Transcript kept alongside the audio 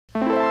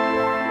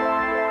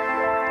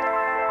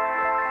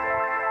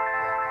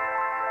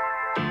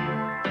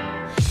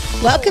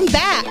Welcome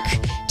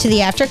back to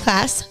the After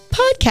Class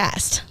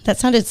podcast. That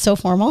sounded so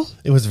formal.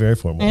 It was very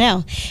formal. I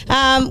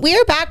know. We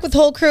are back with the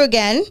whole crew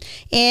again,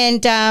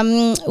 and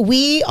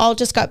we all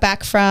just got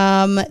back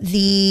from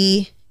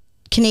the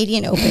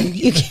Canadian Open.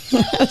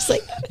 I was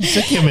like, it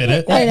took you a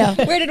minute. I know.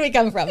 Where did we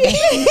come from?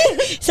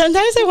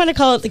 Sometimes I want to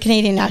call it the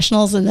Canadian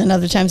Nationals, and then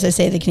other times I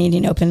say the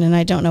Canadian Open, and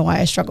I don't know why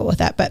I struggle with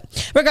that.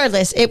 But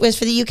regardless, it was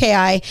for the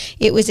UKI.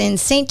 It was in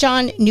St.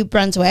 John, New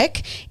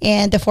Brunswick,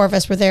 and the four of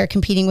us were there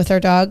competing with our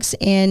dogs.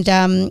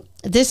 And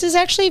this is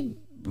actually,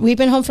 we've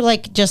been home for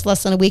like just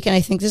less than a week, and I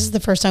think this is the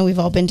first time we've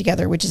all been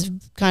together, which is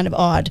kind of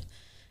odd.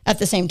 At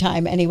the same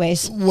time,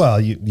 anyways. Well,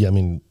 I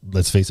mean,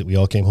 let's face it, we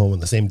all came home on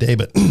the same day,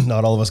 but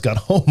not all of us got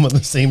home on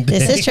the same day.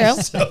 This is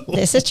true. So.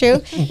 This is true.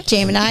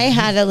 Jamie and I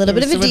had a little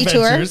bit of a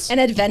detour. An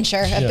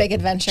adventure, a big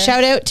adventure.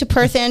 Shout out to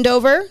Perth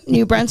Andover,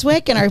 New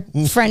Brunswick, and our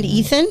friend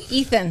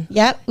Ethan.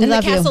 Yep, we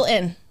love the Castle you.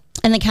 Inn.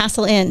 And the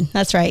Castle Inn,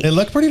 that's right. It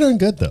looked pretty darn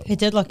good, though. It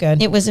did look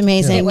good. It was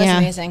amazing. It was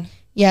amazing.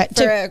 Yeah.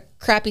 For a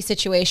crappy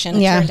situation,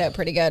 it turned out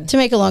pretty good. To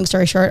make a long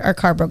story short, our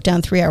car broke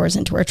down 3 hours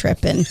into our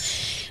trip, and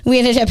we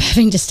ended up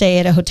having to stay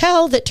at a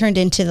hotel that turned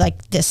into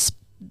like this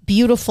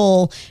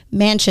beautiful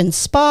mansion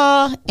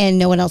spa, and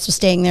no one else was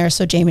staying there.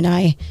 So Jamie and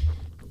I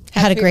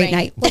had a great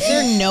night. Was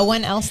there no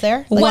one else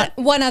there? Like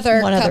one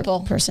other couple.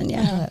 Person,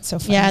 yeah. Oh, that's so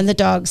fun. Yeah, and the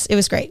dogs. It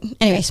was great.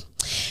 Anyways.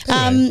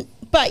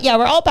 But yeah,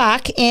 we're all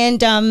back,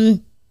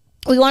 and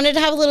we wanted to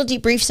have a little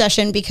debrief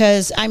session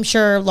because I'm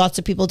sure lots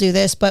of people do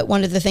this, but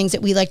one of the things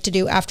that we like to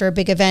do after a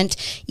big event,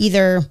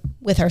 either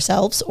with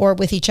ourselves or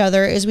with each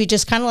other, is we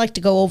just kind of like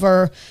to go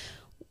over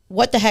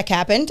what the heck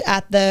happened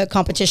at the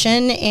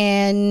competition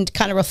and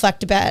kind of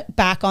reflect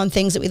back on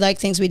things that we like,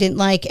 things we didn't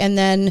like, and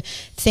then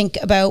think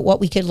about what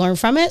we could learn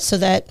from it so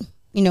that,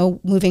 you know,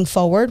 moving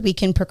forward, we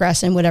can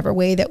progress in whatever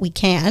way that we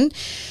can.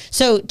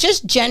 So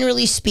just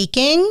generally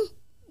speaking,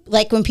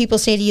 like when people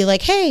say to you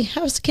like, hey,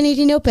 how's the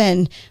Canadian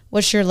Open?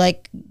 What's your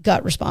like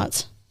gut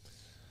response?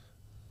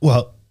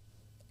 Well,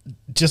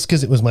 just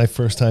because it was my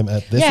first time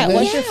at this event,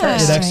 what's your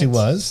first? it actually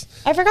was.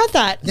 I forgot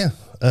that. Yeah.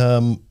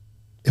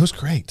 It was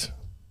great.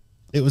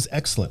 It was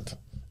excellent.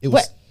 It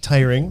was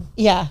tiring.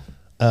 Yeah.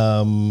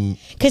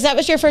 Because that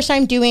was your first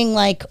time doing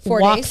like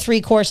 4 walk days? 3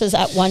 courses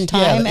at one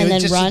time and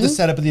then run. The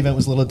setup of the event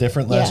was a little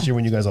different last year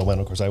when you guys all went.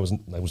 Of course, I was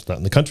not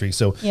in the country,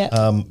 so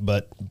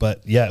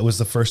but yeah, it was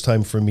the first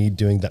time for me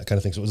doing that kind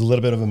of thing. So it was a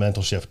little bit of a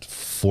mental shift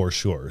for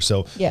sure.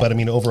 So, but I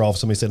mean, overall, if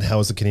somebody said, "How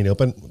was the Canadian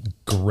Open?"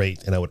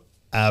 Great, and I would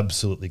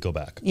absolutely go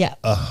back. Yeah,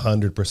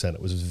 100%.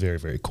 It was very,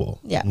 very cool.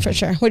 Yeah, for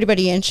sure. What about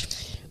you, Inch?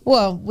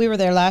 Well, we were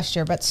there last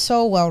year, but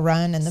so well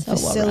run, and the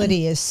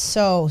facility is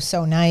so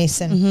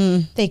nice,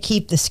 and they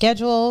keep the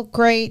schedule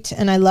great.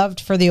 And I loved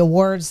for the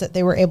awards that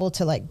they were able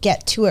to like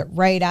get to it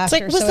right after.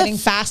 It's like, it was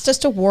the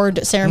fastest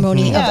award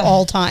ceremony of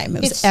all time.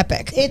 It was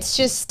epic. It's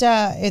just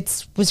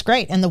it was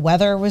great, and the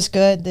weather was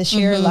good this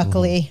year.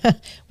 Luckily,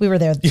 we were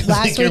there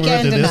last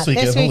weekend and not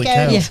this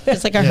weekend. Yeah,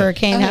 it's like a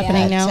hurricane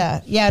happening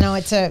now.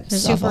 It's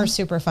a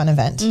super fun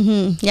event.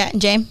 Yeah, and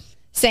James?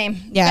 Same.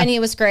 Yeah, and it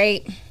was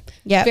great.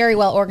 Yeah, very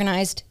well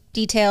organized,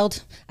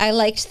 detailed. I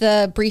liked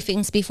the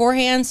briefings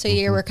beforehand, so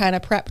you were kind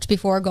of prepped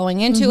before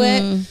going into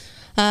it.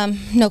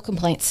 No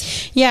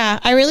complaints. Yeah,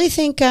 I really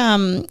think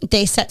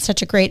they set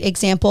such a great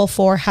example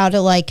for how to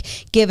like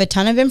give a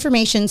ton of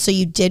information so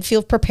you did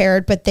feel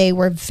prepared, but they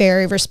were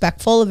very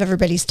respectful of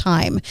everybody's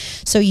time.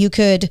 So you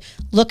could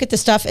look at the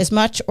stuff as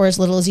much or as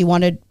little as you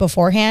wanted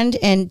beforehand,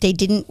 and they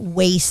didn't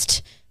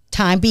waste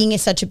time. Being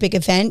such a big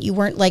event, you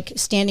weren't like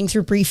standing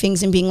through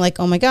briefings and being like,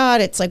 oh my God,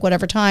 it's like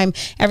whatever time.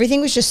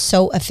 Everything was just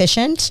so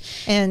efficient.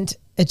 And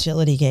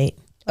Agility Gate.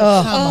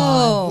 Oh, come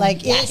on. Like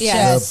it's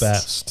the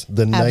best,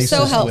 the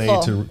nicest way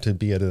to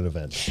be at an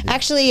event.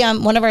 Actually,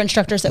 one of our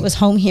instructors that was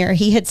home here,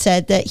 he had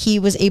said that he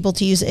was able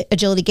to use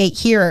Agility Gate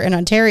here in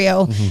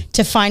Ontario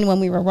to find when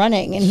we were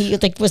running, and he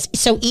like was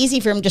so easy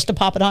for him just to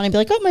pop it on and be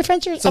like, oh, my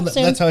friends are up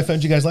soon. That's how I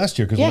found you guys last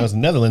year, because when I was in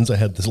the Netherlands, I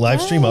had this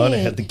live stream on, I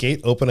had the gate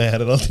open, I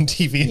had it on the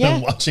TV, and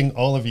I'm watching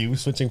all of you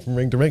switching from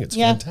ring to ring. It's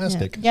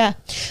fantastic. Yeah.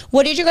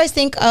 What did you guys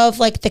think of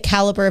like the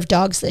caliber of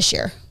dogs this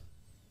year?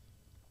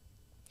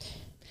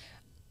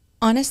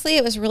 Honestly,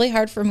 it was really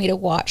hard for me to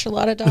watch a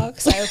lot of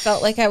dogs. I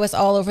felt like I was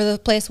all over the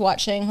place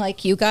watching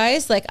like you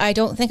guys. Like, I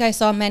don't think I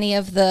saw many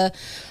of the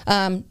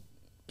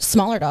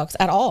smaller dogs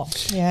at all.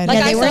 Yeah,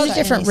 like they were in a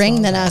different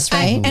ring than us,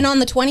 right? And on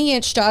the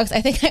 20-inch dogs,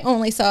 I think I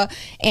only saw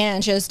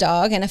Ange's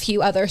dog and a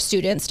few other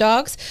students'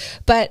 dogs.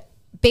 But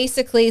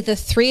basically, the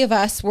 3 of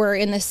us were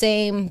in the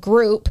same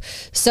group.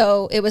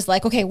 So it was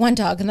like, okay, one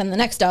dog and then the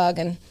next dog.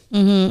 And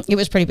it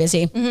was pretty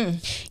busy.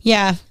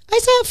 Yeah,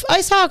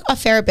 I saw a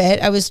fair bit.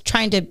 I was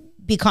trying to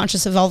be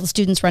conscious of all the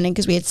students running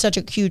because we had such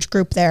a huge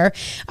group there.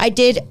 I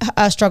did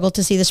struggle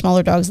to see the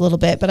smaller dogs a little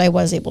bit, but I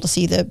was able to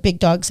see the big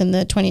dogs and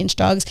the 20-inch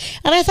dogs.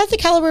 And I thought the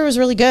caliber was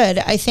really good.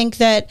 I think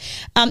that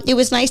it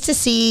was nice to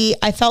see.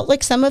 I felt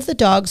like some of the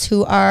dogs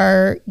who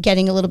are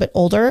getting a little bit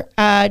older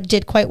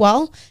did quite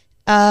well,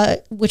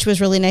 which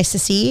was really nice to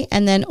see.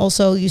 And then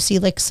also you see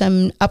like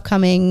some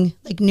upcoming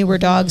like newer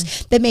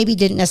dogs that maybe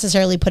didn't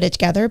necessarily put it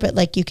together, but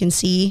like you can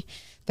see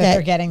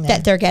they're getting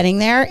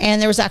there.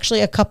 And there was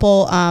actually a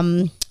couple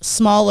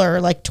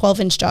smaller, like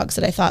 12-inch dogs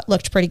that I thought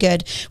looked pretty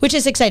good, which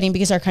is exciting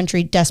because our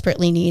country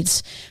desperately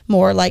needs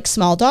more like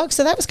small dogs.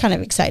 So that was kind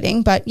of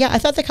exciting. But yeah, I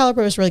thought the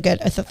caliber was really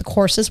good. I thought the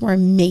courses were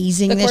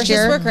amazing this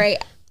year. The courses were great.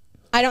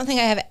 I don't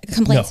think I have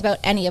complaints about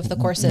any of the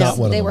courses.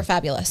 They were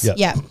fabulous.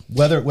 Yeah.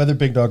 Whether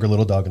big dog or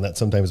little dog, and that's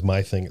sometimes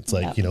my thing. It's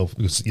like, you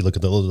look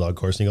at the little dog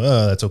course and you go,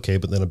 oh, that's okay.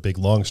 But then a big,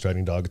 long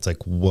striding dog, it's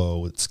like,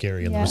 whoa, it's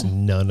scary. And there was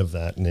none of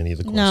that in any of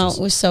the courses. No, it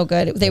was so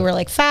good. They were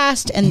like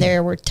fast and they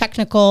were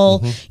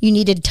technical. You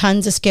needed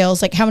tons of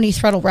skills. Like how many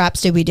throttle wraps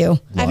did we do?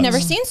 I've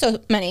never seen so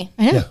many.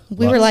 I know. Yeah,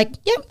 we were like,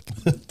 yep.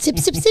 Zip,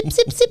 zip, zip,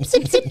 zip, zip,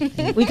 zip,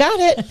 zip. We got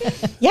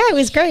it. Yeah, it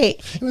was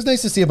great. It was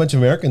nice to see a bunch of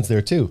Americans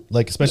there too.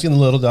 Like, especially in the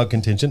little dog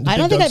contingent. I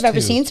don't think I've ever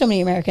seen so many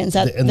Americans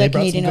at the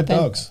Canadian Open.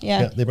 Dogs.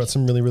 Yeah, they brought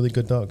some really, really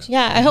good dogs.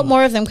 Yeah, I hope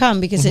more of them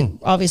come because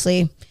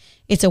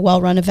it's a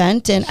well-run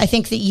event, and I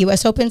think the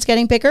U.S. Open's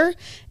getting bigger.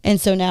 And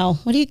so now,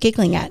 what are you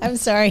giggling at? I'm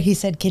sorry, he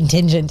said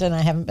contingent, and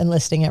I haven't been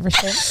listening ever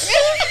since.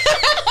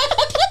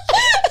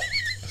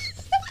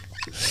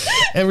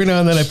 Every now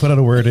and then I put out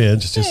a word in,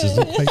 just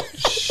isn't quite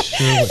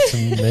sure what to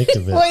make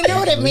of it. Well, I know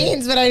what it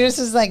means, but I just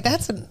was like,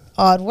 that's an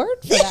odd word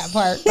for that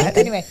part. But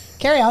anyway,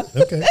 carry on.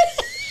 Okay.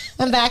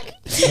 I'm back.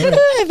 Right.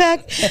 I'm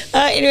back.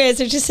 Anyways,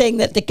 they're just saying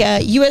that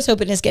the U.S.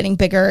 Open is getting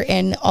bigger,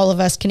 and all of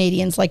us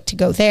Canadians like to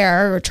go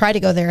there or try to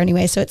go there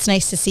anyway. So it's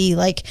nice to see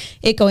like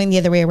it going the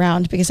other way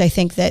around, because I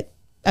think that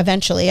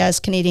eventually, as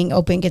Canadian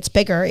Open gets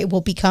bigger, it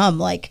will become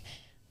like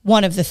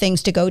one of the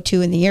things to go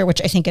to in the year,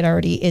 which I think it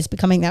already is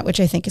becoming that, which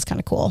I think is kind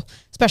of cool,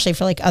 especially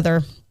for like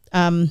other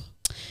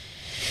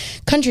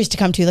countries to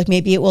come to. Like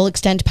maybe it will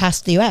extend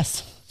past the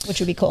U.S.,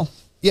 which would be cool.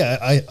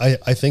 Yeah,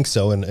 I think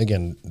so. And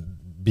again,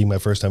 being my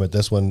first time at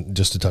this one,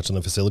 just to touch on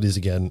the facilities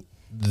again,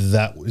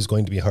 that is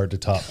going to be hard to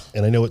top.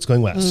 And I know it's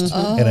going west,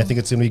 and I think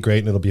it's going to be great,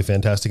 and it'll be a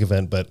fantastic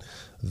event. But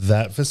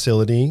that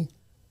facility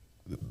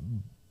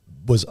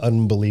was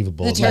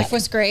unbelievable. The turf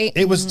was great.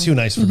 It was too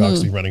nice for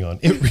dogs to be running on.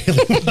 It really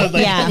was.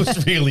 It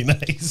was really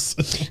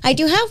nice. I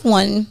do have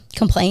one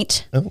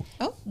complaint. Oh.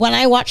 When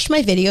I watched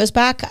my videos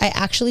back, I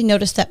actually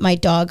noticed that my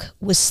dog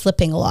was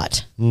slipping a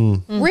lot.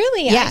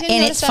 Really? Yeah,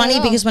 and it's funny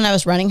because when I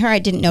was running her, I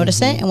didn't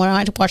notice it. And when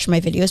I watched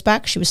my videos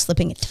back, she was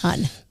slipping a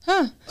ton.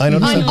 Huh. I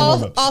noticed that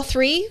on all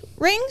 3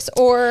 rings,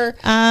 or?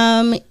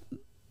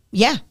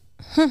 Yeah.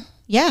 Huh.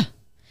 Yeah.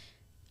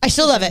 I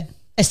still love it.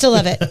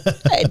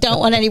 I don't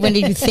want anyone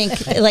to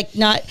think like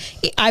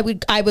I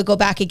would go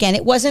back again.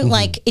 It wasn't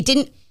like, it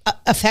didn't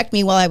affect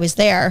me while I was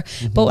there,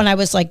 but when I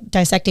was like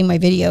dissecting my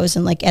videos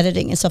and like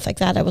editing and stuff like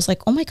that, I was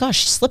like, oh my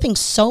gosh, she's slipping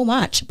so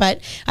much. But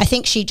I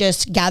think she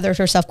just gathered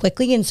herself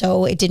quickly. And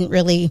so I didn't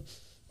really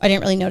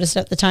notice it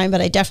at the time,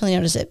 but I definitely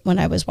noticed it when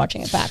I was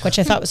watching it back, which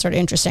I thought was sort of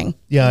interesting.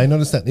 Yeah, I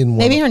noticed that in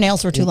warm-up. Maybe her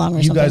nails were too long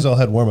or something. You guys all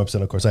had warm-ups,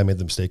 and of course I made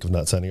the mistake of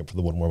not signing up for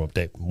the one warm-up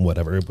day.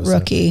 Whatever it was.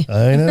 Rookie.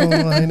 I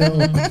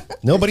know.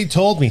 Nobody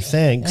told me,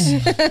 thanks.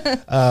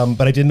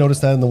 But I did notice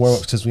that in the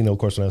warm-ups, because we know, of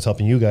course, when I was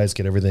helping you guys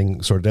get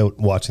everything sorted out,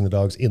 watching the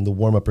dogs in the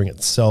warm-up ring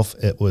itself,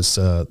 it was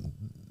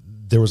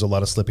there was a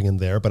lot of slipping in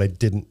there, but I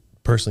didn't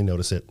personally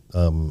notice it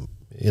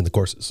in the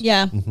courses.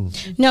 Yeah.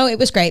 No, it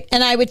was great.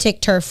 And I would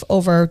take turf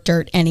over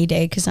dirt any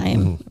day because I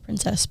am a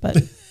princess, but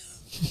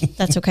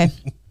that's okay.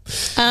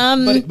 But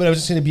I was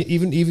just going to be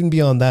even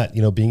beyond that,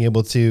 being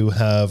able to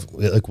have,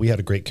 like, we had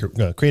a great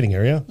creating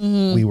area.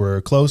 We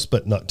were close,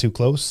 but not too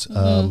close.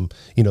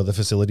 The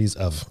facilities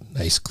of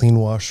nice clean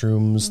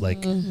washrooms, like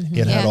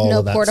it had all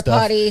of that porta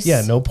stuff. potties.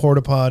 Yeah, no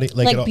porta potty.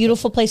 Like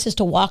beautiful places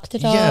to walk the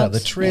dogs. Yeah, the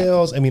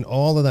trails. Yeah. I mean,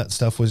 all of that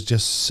stuff was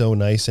just so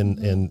nice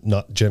and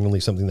not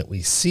generally something that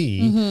we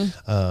see.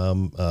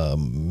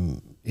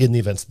 In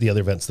the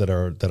other events that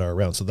are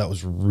around. So that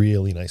was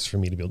really nice for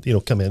me to be able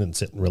to, come in and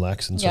sit and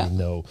relax and sort of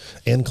know,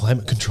 and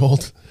climate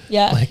controlled.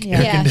 Yeah.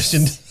 Air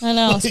conditioned. I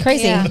know. It's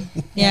crazy.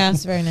 Yeah.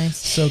 It's very nice.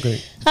 So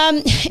great.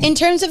 In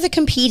terms of the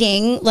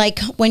competing, like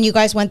when you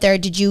guys went there,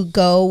 did you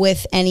go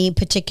with any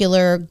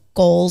particular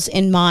goals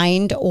in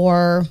mind,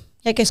 or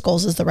I guess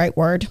goals is the right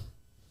word?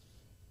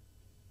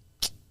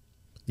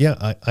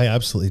 Yeah, I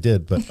absolutely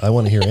did, but I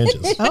want to hear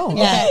Angie's.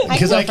 Yeah.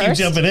 Because I keep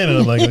jumping in and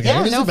I'm like, okay,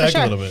 let's go back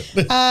a little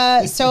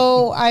bit.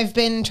 So I've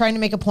been trying to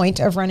make a point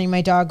of running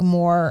my dog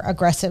more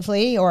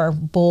aggressively or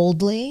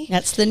boldly.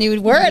 That's the new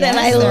word, and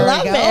I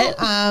love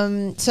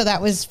it. So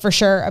that was for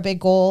sure a big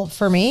goal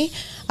for me.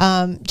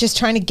 Just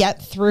trying to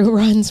get through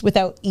runs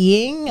without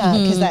eating,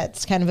 because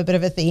that's kind of a bit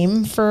of a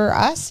theme for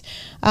us.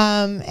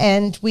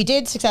 And we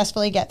did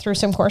successfully get through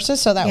some courses,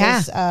 so that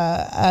was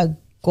a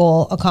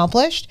goal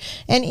accomplished.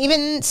 And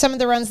even some of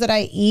the runs that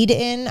I eat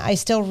in, I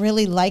still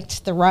really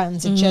liked the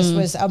runs. It just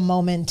was a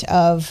moment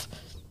of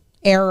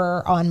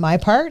error on my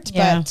part,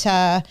 but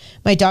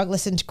my dog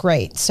listened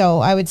great.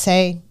 So I would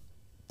say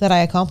that I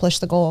accomplished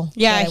the goal.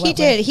 Yeah, he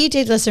did. He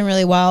did listen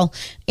really well.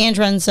 And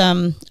runs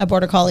a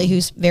border collie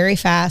who's very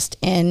fast,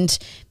 and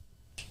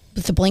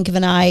with the blink of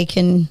an eye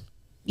can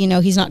you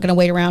know, he's not going to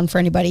wait around for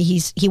anybody.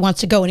 He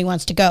wants to go and he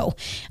wants to go.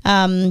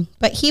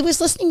 But he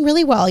was listening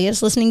really well. He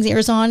has listening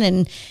ears on,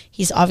 and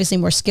he's obviously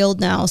more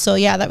skilled now. So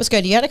yeah, that was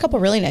good. You had a couple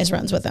really nice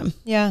runs with him.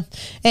 Yeah.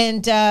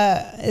 And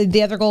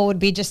the other goal would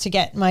be just to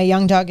get my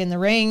young dog in the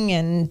ring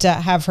and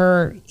have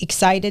her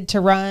excited to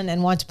run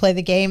and want to play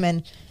the game.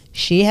 And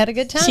she had a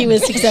good time. She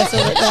was successful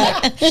with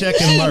that. Check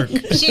and mark.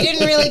 She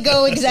didn't really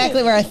go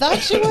exactly where I thought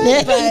she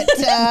would,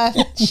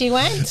 but she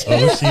went.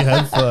 Oh, she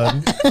had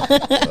fun.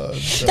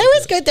 That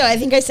was good though. I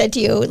think I said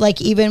to you,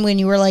 like, even when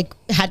you were like,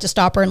 had to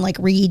stop her and like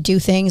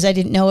redo things, I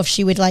didn't know if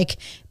she would like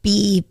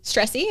be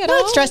stressy at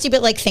all. Not stressy,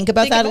 but like think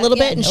about that a little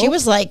bit. And she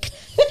was like,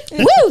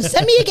 woo,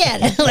 send me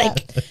again.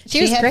 Like, she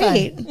was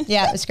great. Fun.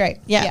 Yeah, it was great.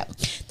 Yeah.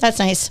 That's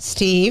nice.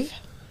 Steve?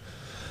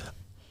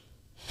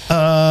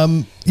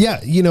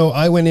 Yeah, you know,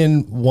 I went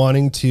in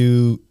wanting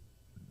to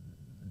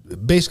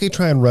basically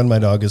try and run my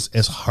dog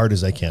as hard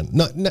as I can.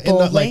 Not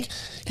like,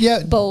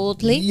 yeah,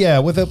 boldly. Yeah,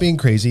 without being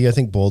crazy. I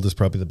think bold is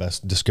probably the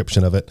best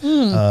description of it.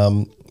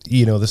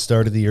 You know, the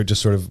start of the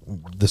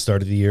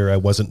year, I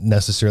wasn't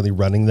necessarily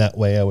running that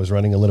way. I was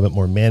running a little bit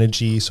more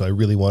managey. So I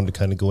really wanted to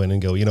kind of go in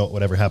and go, you know,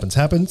 whatever happens,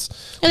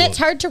 happens. And it's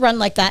hard to run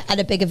like that at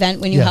a big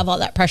event when you have all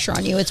that pressure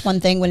on you. It's one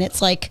thing when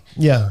it's like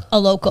a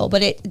local,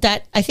 but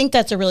I think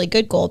that's a really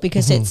good goal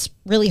because it's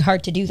really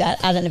hard to do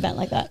that at an event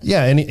like that.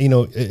 Yeah. And you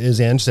know, as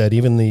Ange said,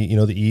 even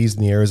the ease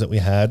and the errors that we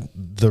had,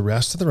 the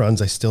rest of the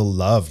runs I still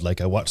loved. Like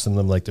I watched them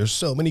and I'm like, there's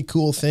so many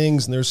cool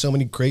things and there's so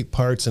many great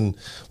parts, and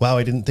wow,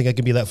 I didn't think I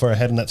could be that far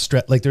ahead in that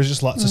stretch. Like there's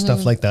just lots of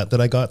stuff like that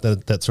I got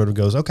that sort of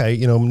goes, okay,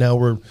 you know, now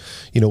we're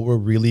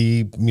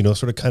really, you know,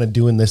 sort of kind of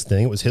doing this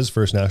thing. It was his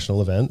first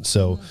national event.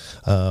 So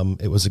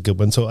it was a good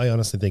one. So I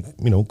honestly think,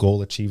 you know,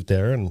 goal achieved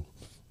there. And,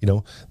 you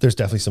know, there's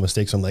definitely some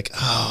mistakes. I'm like,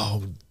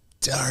 oh,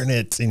 darn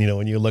it. And, you know,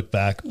 when you look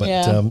back,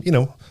 but, you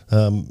know,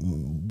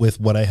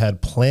 with what I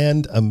had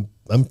planned,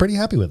 I'm pretty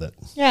happy with it.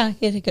 Yeah.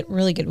 You had a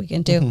really good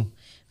weekend too.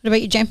 What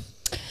about you, Jane?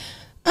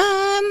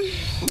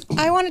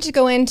 I wanted to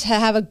go in to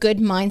have a good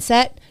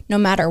mindset no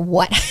matter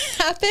what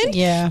happened.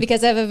 Yeah.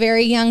 Because I have a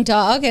very young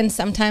dog, and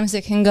sometimes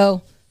it can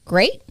go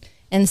great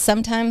and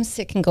sometimes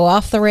it can go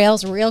off the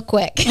rails real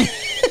quick.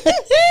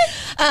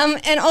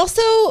 And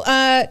also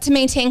to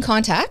maintain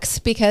contacts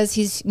because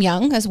he's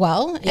young as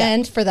well. Yeah.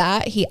 And for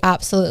that, he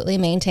absolutely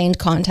maintained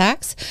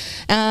contacts.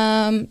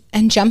 And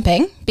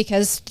jumping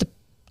because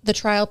the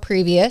trial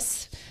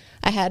previous,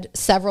 I had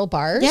several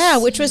bars. Yeah,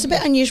 which was a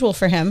bit unusual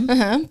for him.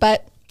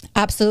 But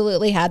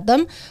absolutely had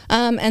them.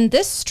 And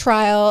this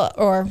trial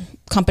or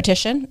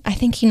competition, I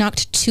think he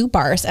knocked 2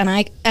 bars, and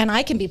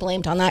I can be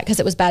blamed on that because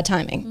it was bad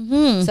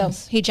timing. So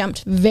he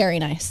jumped very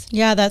nice.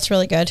 Yeah, that's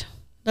really good.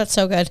 That's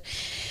so good.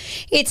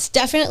 It's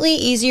definitely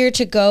easier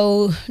to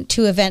go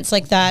to events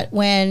like that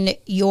when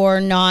you're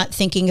not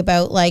thinking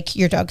about like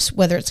your dog's,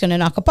 whether it's going to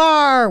knock a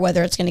bar or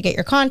whether it's going to get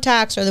your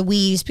contacts or the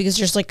weaves, because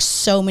there's like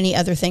so many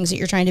other things that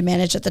you're trying to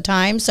manage at the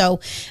time.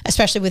 So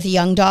especially with a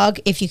young dog,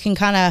 if you can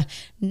kind of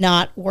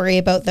not worry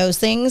about those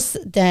things,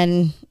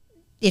 then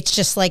it's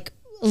just like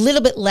a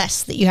little bit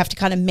less that you have to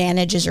kind of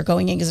manage as you're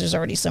going in because there's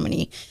already so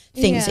many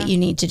things that you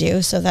need to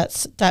do. So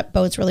that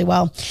bodes really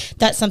well.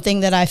 That's something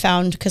that I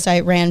found because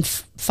I ran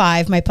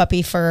 5, my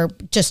puppy, for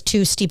just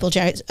 2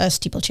 steeplechase, I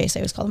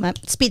always call them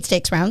that, speed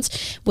stakes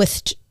rounds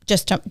with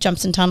just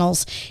jumps and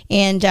tunnels.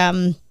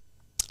 And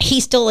he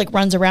still like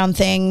runs around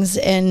things,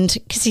 and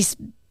because he's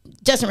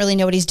doesn't really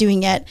know what he's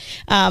doing yet.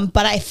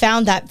 But I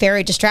found that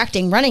very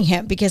distracting running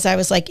him because I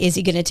was like, is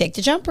he going to take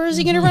the jump or is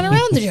he going to run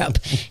around the jump?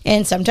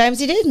 And sometimes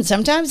he did and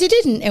sometimes he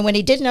didn't. And when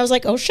he didn't, I was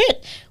like, oh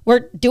shit,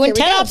 we're doing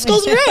 10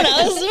 obstacles in a row now.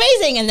 This is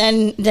amazing.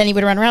 And then he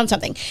would run around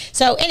something.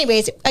 So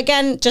anyways,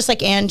 again, just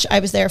like Ange, I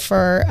was there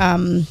for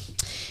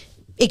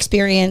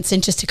experience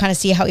and just to kind of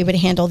see how he would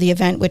handle the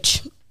event,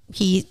 which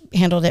he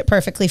handled it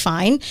perfectly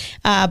fine.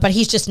 But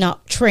he's just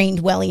not trained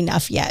well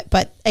enough yet.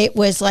 But it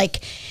was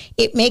like,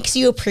 it makes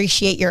you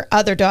appreciate your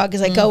other dog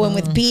as I go in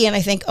with B and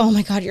I think, oh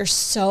my God, you're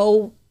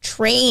so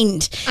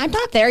trained. I'm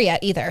not there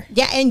yet either.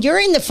 Yeah. And you're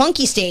in the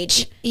funky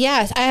stage.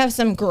 Yes. I have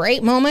some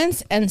great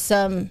moments and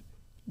some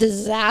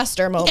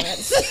disaster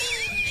moments.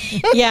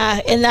 Yeah.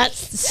 And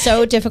that's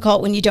so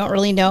difficult when you don't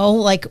really know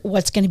like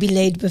what's going to be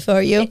laid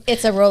before you.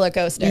 It's a roller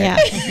coaster. Yeah,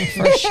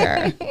 for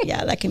sure.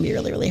 Yeah. That can be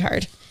really, really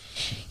hard.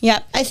 Yeah.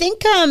 I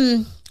think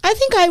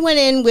I went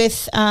in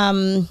with,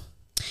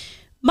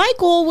 my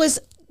goal was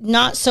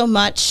not so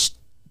much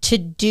to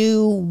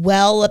do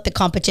well at the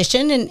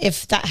competition. And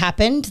if that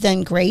happened,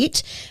 then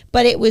great.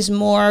 But it was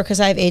more because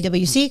I have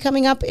AWC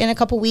coming up in a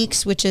couple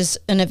weeks, which is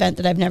an event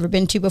that I've never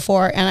been to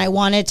before. And I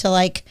wanted to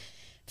like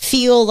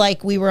feel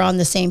like we were on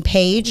the same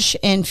page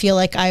and feel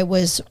like I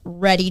was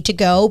ready to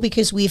go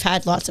because we've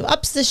had lots of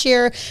ups this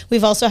year.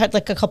 We've also had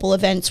like a couple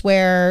events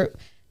where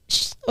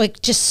like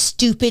just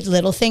stupid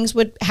little things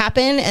would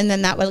happen, and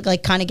then that would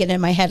like kind of get in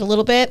my head a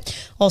little bit.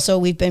 Also,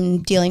 we've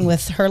been dealing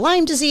with her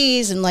Lyme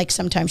disease, and like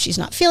sometimes she's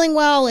not feeling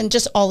well, and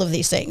just all of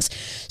these things.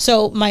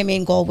 So my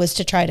main goal was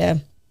to try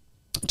to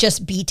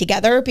just be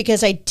together,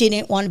 because I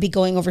didn't want to be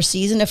going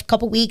overseas in a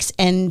couple weeks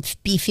and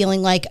be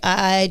feeling like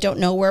I don't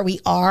know where we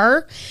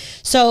are.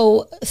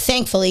 So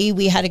thankfully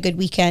we had a good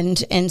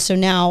weekend. And so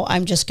now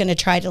I'm just going to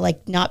try to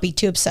like not be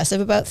too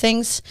obsessive about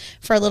things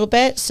for a little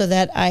bit, so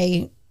that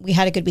we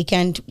had a good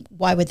weekend.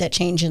 Why would that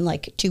change in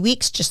like 2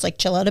 weeks? Just like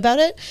chill out about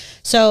it.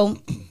 So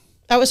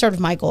that was sort of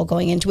my goal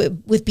going into it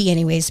with B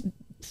anyways.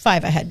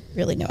 5, I had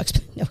really no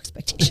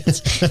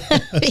expectations.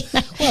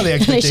 Well, the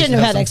expectations, I shouldn't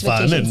have had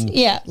expectations.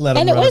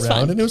 And it was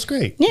fun. And it was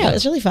great. Yeah, it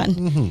was really fun.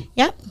 Mm-hmm.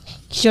 Yeah.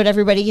 Showed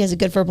everybody he has a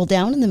good verbal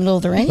down in the middle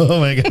of the ring. Oh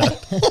my God.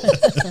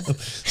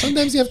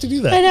 Sometimes you have to do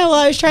that. I know. Well,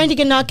 I was trying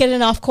to not get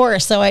an off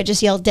course, so I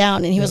just yelled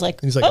down, and he was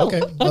like, he's like,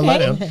 okay, I'll lie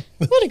down.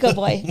 What a good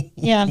boy.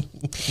 Yeah.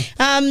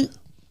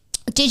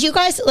 Did you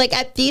guys, like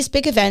at these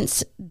big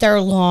events,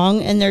 they're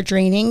long and they're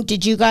draining.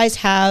 Did you guys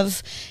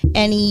have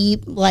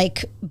any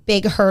like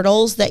big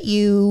hurdles that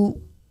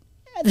you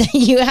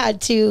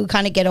had to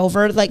kind of get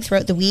over like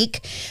throughout the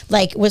week?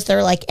 Like, was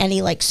there like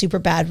any like super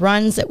bad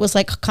runs that was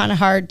like kind of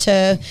hard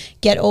to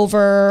get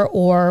over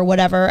or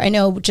whatever? I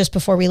know just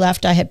before we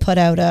left, I had put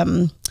out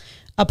a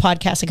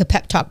podcast, like a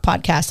pep talk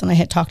podcast, and I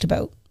had talked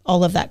about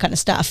all of that kind of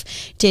stuff.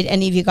 Did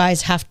any of you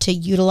guys have to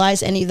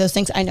utilize any of those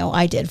things? I know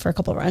I did for a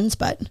couple of runs,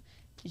 but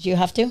did you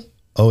have to?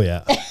 Oh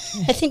yeah.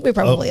 I think we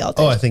probably all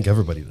did. Oh, I think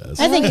everybody does.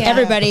 I think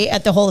everybody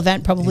at the whole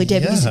event probably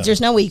did, because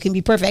there's no way you can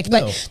be perfect.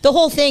 But the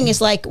whole thing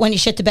is like when you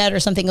shit the bed or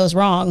something goes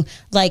wrong,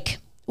 like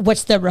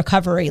what's the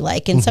recovery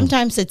like? And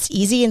sometimes it's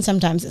easy and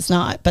sometimes it's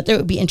not. But it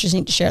would be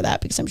interesting to share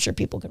that, because I'm sure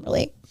people can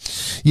relate.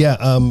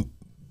 Yeah.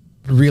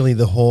 Really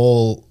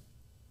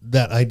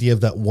that idea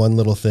of that one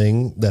little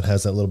thing that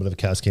has that little bit of a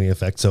cascading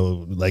effect.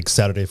 So like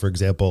Saturday, for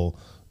example,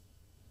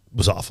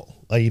 was awful.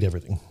 I eat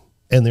everything.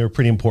 And they were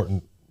pretty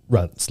important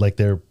runs. Like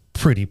they're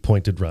pretty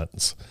pointed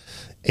runs.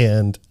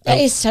 And that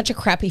is such a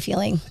crappy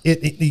feeling.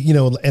 It you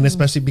know, and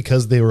especially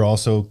because they were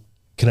also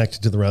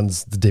connected to the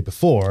runs the day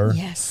before.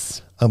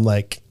 Yes. I'm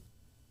like,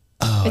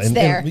 oh, it's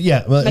there. And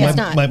yeah.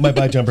 My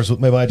bi jumpers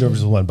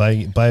was one.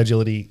 By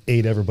agility,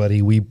 ate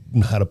everybody. We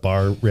had a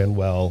bar, ran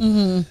well.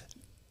 Mm-hmm.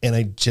 And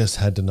I just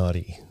had to not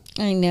eat.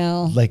 I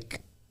know.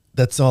 Like,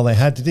 that's all I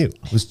had to do,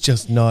 was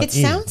just not eat.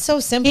 It sounds so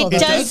simple. It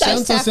does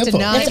sound so simple.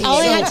 That's all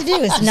I had to do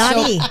is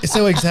not eat.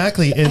 So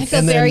exactly. I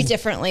feel very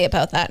differently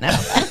about that now.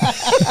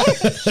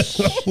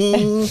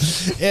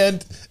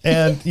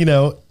 and you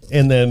know,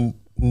 and then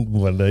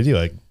what did I do?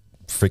 I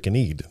freaking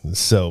eat.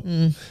 So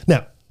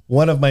now,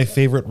 one of my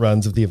favorite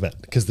runs of the event,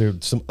 because there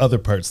are some other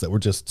parts that were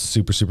just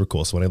super, super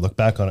cool. So when I look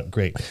back on it,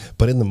 great.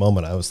 But in the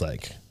moment, I was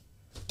like,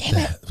 damn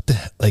it.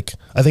 Like,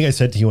 I think I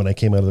said to you when I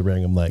came out of the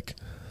ring, I'm like,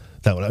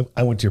 that one,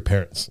 I went to your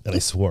parents and I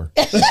swore.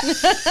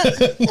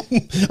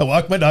 I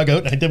walked my dog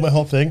out and I did my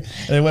whole thing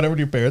and I went over to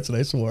your parents and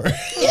I swore.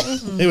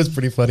 It was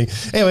pretty funny.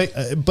 Anyway,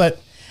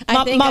 but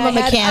I think Mama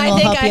McCann will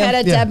help I you. had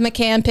a Deb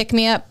McCann pick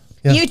me up.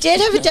 Yeah. You did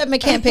have a Deb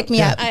McCann pick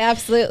me up. I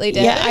absolutely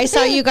did. Yeah, I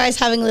saw you guys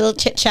having a little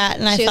chit chat,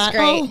 and I thought,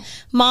 great. oh,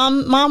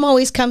 mom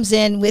always comes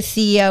in with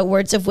the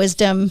words of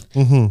wisdom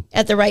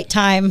at the right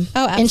time.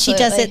 Oh, absolutely. And she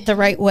does it the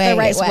right way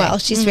as well.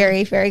 She's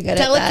very, very good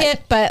Delicate, at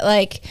that. but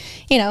like,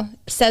 you know,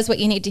 says what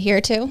you need to hear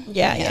too.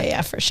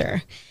 Yeah, for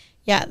sure.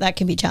 Yeah, that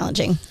can be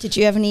challenging. Did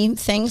you have any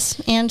things,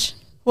 Ange?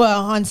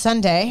 Well, on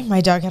Sunday,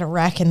 my dog had a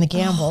wreck in the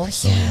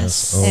gambles.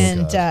 Yes.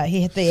 And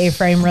he hit the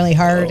A-frame really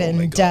hard.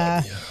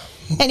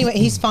 Anyway,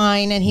 he's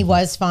fine, and he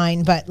was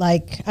fine, but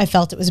like I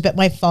felt it was a bit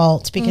my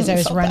fault because I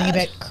was running a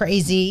bit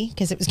crazy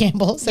because it was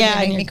gambles. So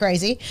it made me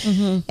crazy.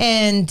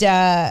 And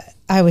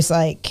I was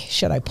like,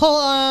 should I pull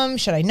him?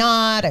 Should I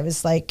not? I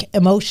was like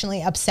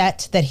emotionally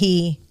upset that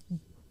he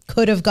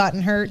could have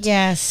gotten hurt.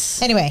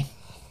 Yes. Anyway,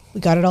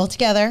 we got it all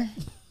together.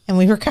 And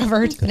we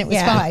recovered, and it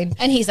was fine.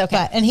 And he's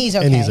okay. And he's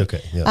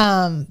okay.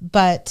 Yeah.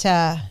 But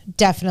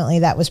definitely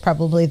that was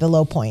probably the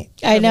low point.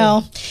 I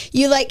know.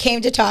 You like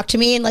came to talk to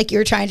me, and like you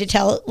were trying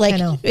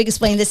to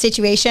explain the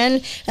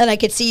situation, and I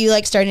could see you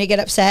like starting to get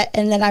upset.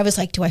 And then I was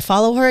like, do I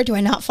follow her? Do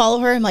I not follow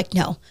her? I'm like,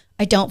 no,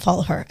 I don't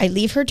follow her. I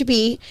leave her to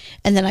be,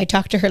 and then I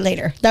talk to her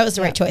later. That was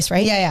the right choice,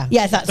 right? Yeah.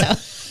 Yeah, I thought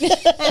so.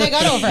 And I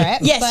got over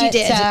it. Yes, you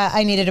did.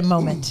 I needed a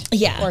moment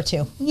or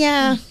two.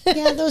 Yeah.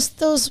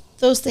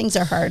 Those things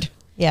are hard.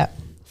 Yeah.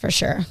 For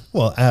sure.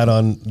 Well, add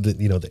on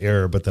the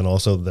error, but then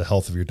also the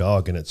health of your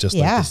dog, and it's just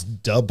like this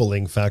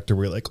doubling factor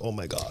where you're like, oh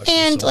my gosh.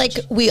 And so like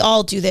we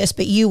all do this,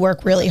 but you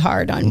work really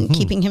hard on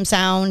keeping him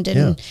sound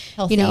and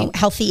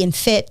healthy and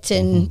fit.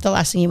 And the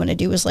last thing you want to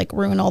do is like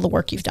ruin all the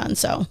work you've done.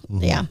 So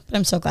but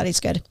I'm so glad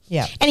he's good.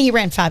 Yeah, and he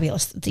ran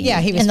fabulous. He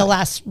was in the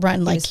last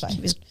run. Like he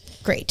was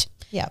great.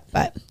 Yeah,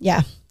 but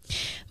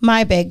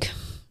my big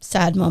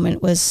sad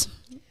moment was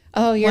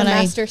your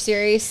Master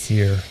Series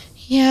here.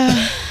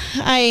 Yeah,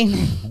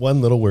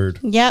 one little word.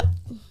 Yep.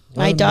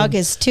 My dog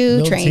is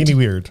too trained. Teeny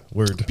weird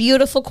word.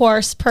 Beautiful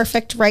course,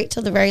 perfect right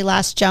till the very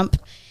last jump.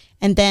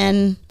 And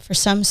then for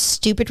some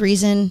stupid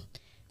reason,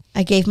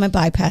 I gave my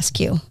bypass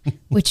cue,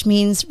 which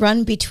means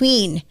run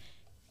between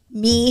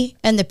me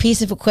and the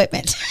piece of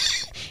equipment.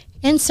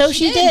 And so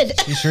she did.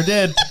 She sure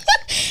did.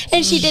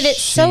 And she did it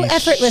so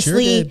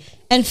effortlessly. Sure did.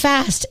 and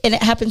fast. And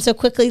it happened so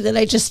quickly that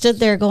I just stood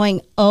there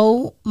going,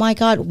 oh my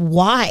God,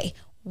 why?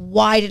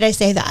 Why did I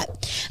say that?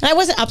 And I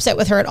wasn't upset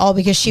with her at all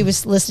because she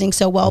was listening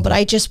so well, but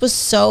I just was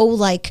so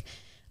like,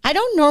 I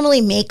don't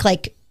normally make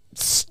like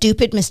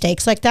stupid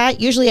mistakes like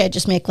that. Usually I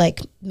just make like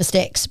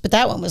mistakes, but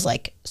that one was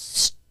like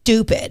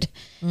stupid.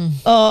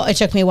 Oh, it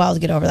took me a while to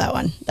get over that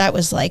one. That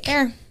was like,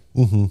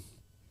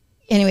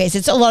 anyways,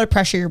 it's a lot of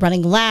pressure. You're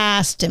running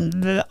last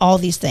and all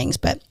these things.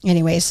 But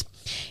anyways,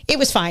 it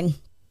was fine.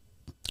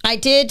 I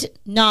did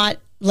not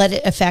let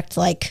it affect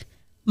like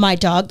my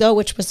dog though,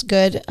 which was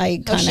good.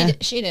 I kind of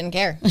she didn't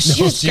care.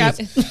 She was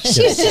tugging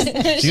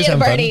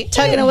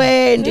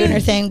away and doing her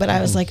thing, but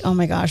I was like, oh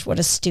my gosh, what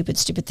a stupid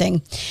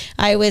thing.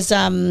 I was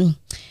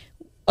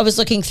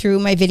looking through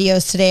my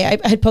videos today. I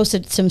had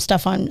posted some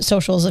stuff on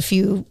socials a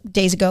few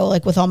days ago,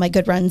 like with all my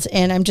good runs,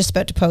 and I'm just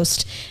about to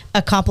post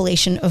a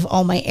compilation of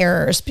all my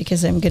errors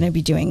because I'm going to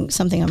be doing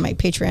something on my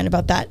Patreon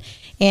about that.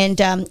 And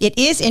it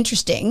is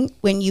interesting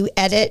when you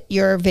edit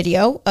your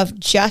video of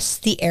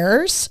just the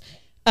errors,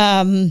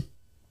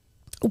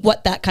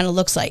 what that kind of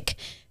looks like.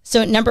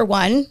 So number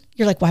one,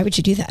 you're like, why would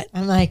you do that?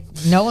 I'm like,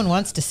 no one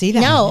wants to see that.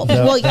 No,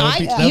 well,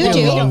 you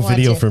do. A long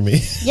video for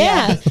me.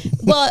 Yeah.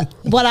 Well,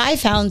 what I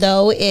found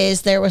though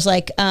is there was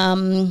like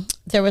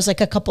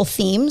a couple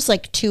themes.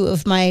 Like two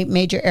of my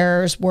major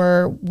errors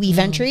were weave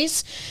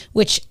entries,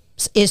 which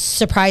is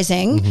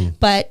surprising,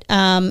 but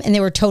and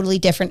they were totally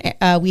different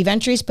weave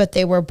entries, but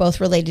they were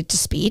both related to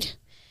speed,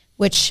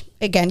 which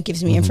again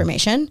gives me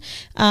information.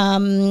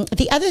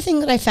 The other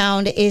thing that I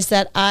found is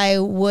that I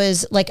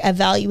was like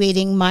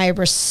evaluating my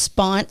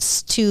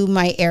response to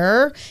my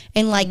error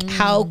and like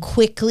how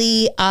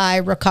quickly I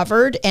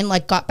recovered and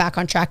like got back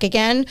on track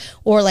again,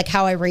 or like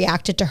how I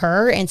reacted to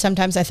her. And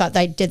sometimes I thought that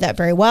I did that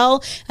very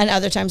well. And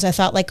other times I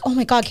thought like, oh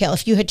my God, Kale,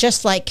 if you had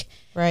just like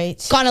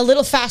gone a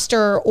little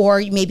faster,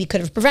 or you maybe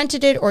could have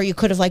prevented it, or you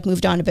could have like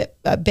moved on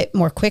a bit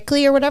more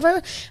quickly or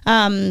whatever.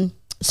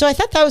 So I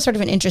thought that was sort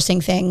of an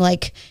interesting thing.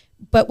 Like,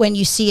 but when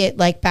you see it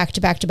like back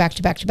to back to back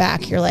to back to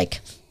back, you're like,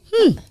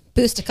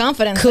 boost of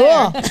confidence.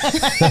 Cool.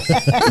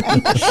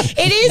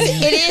 It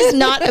is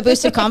not a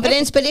boost of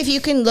confidence, but if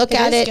you can look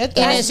at it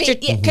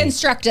in a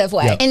constructive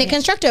way. In a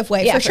constructive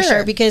way, for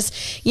sure. Because,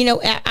 you know,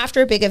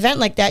 after a big event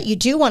like that, you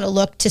do want to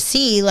look to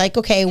see like,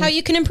 okay, how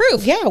you can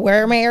improve. Yeah.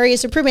 Where are my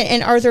areas of improvement?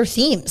 And are there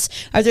themes?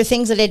 Are there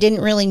things that I didn't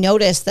really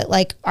notice that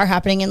like are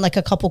happening in like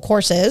a couple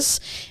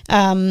courses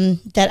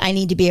that I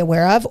need to be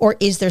aware of? Or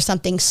is there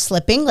something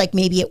slipping? Like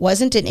maybe it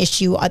wasn't an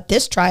issue at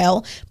this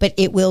trial, but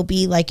it will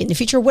be like in the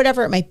future,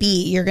 whatever it might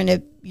be,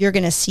 you're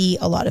gonna see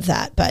a lot of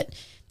that. But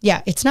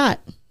yeah, it's not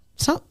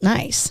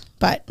nice,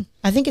 but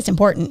I think it's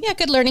important. Yeah,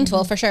 good learning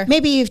tool for sure.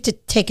 Maybe you have to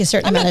take a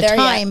certain amount of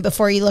time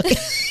before you look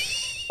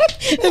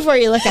before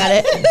you look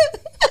at it.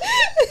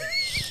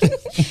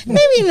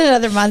 Maybe in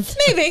another month.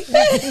 Maybe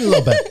a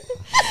little bit.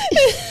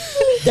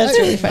 That's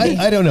really funny.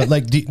 I don't know.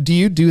 Like, do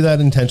you do that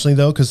intentionally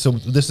though? Because so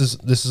this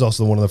is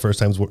also one of the first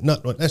times. I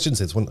shouldn't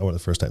say it's one of the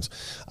first times.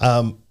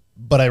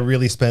 But I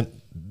really spent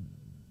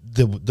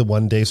the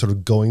one day sort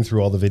of going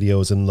through all the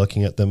videos and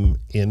looking at them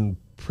in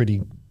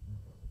pretty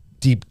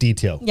deep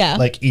detail. Yeah.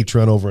 Like each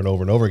run over and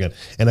over and over again.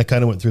 And I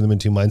kind of went through them in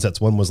two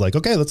mindsets. One was like,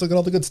 okay, let's look at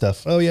all the good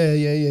stuff. Oh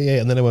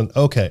yeah. And then I went,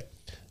 okay,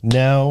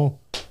 now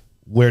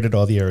where did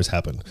all the errors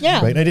happen?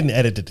 Yeah. Right. I didn't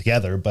edit it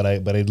together, but I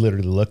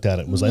literally looked at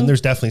it and was like, and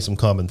there's definitely some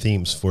common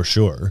themes for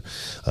sure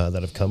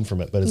that have come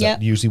from it. But is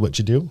that usually what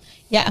you do?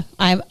 Yeah.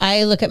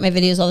 I look at my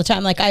videos all the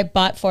time. Like I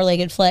bought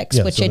Four-Legged Flicks,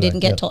 which I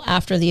didn't get till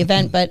after the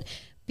event, but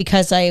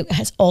because I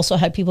also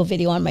had people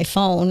video on my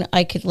phone,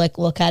 I could like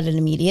look at it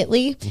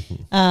immediately.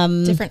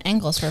 Different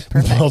angles were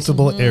perfect.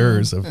 Multiple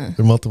errors of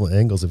multiple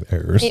angles of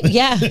errors.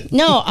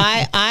 No,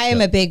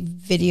 I'm a big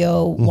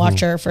video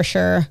watcher for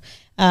sure.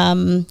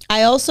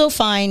 I also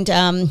find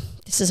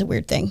this is a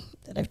weird thing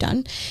that I've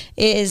done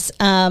is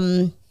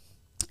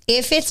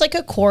if it's like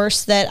a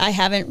course that I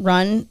haven't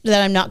run,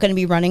 that I'm not going to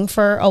be running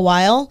for a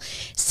while,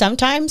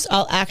 sometimes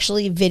I'll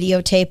actually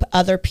videotape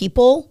other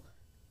people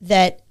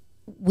that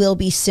will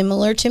be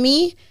similar to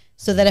me,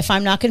 so that if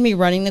I'm not going to be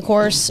running the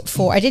course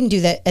I didn't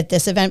do that at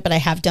this event, but I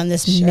have done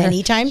this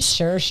many times.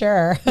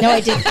 Sure. No,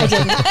 I didn't.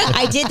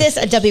 I did this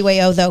at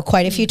WAO though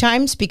quite a few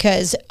times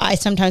because I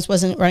sometimes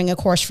wasn't running a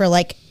course for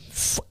like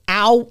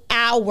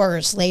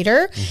hours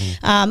later.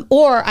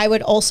 Or I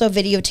would also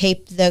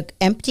videotape the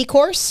empty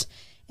course.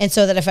 And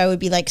so that if I would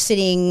be like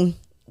sitting,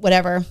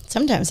 whatever,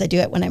 sometimes I do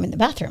it when I'm in the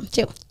bathroom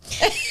too.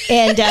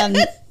 And,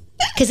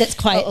 because it's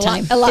quiet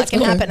time. A lot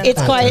can happen.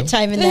 It's quiet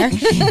time in there.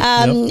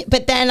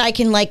 But then I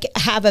can like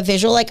have a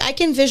visual, like I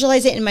can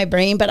visualize it in my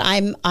brain, but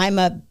I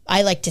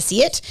like to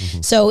see it.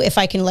 So if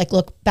I can like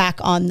look back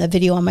on the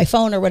video on my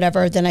phone or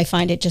whatever, then I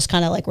find it just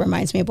kind of like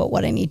reminds me about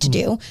what I need to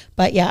do.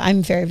 But yeah,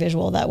 I'm very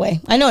visual that way.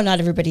 I know not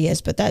everybody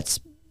is, but that's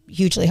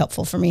hugely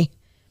helpful for me.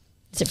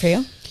 Is it for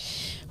you?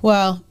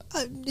 Well,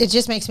 it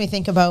just makes me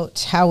think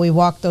about how we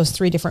walked those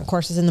 3 different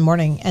courses in the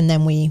morning, and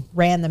then we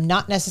ran them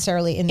not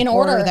necessarily in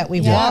order that we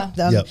walked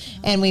them,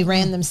 and we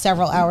ran them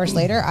several hours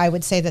later. I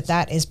would say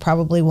that is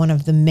probably one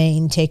of the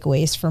main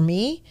takeaways for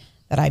me,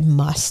 that I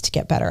must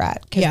get better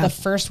at. Because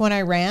the first one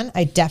I ran,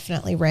 I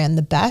definitely ran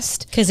the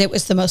best. Because it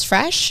was the most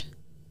fresh?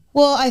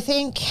 Well, I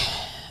think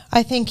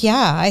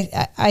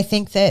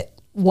that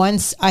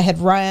once I had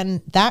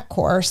run that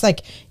course,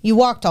 like you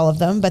walked all of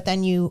them, but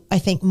then I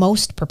think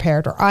most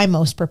prepared, or I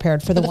most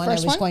prepared for the one I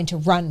was going to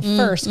run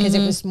first, because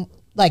it was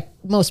like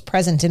most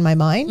present in my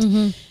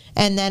mind.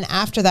 And then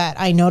after that,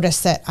 I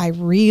noticed that I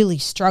really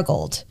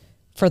struggled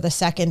for the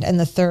second and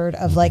the third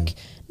of like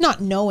not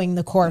knowing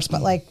the course,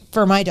 but like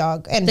for my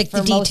dog and like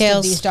for most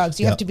of these dogs,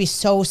 you have to be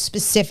so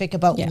specific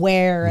about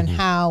where and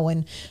how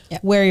and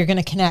where you're going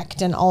to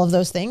connect and all of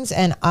those things.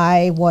 And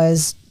I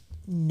was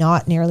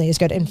not nearly as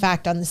good. In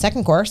fact, on the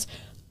second course,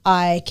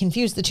 I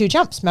confused the two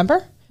jumps,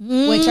 remember?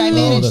 Which I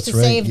managed to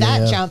save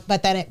that jump,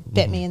 but then it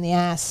bit me in the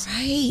ass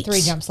 3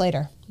 jumps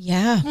later.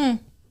 Yeah.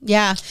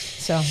 Yeah.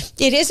 So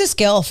it is a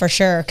skill for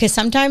sure. Cause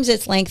sometimes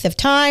it's length of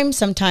time.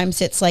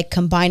 Sometimes it's like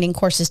combining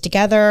courses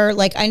together.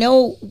 Like I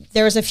know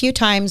there was a few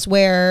times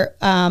where,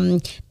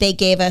 they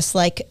gave us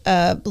like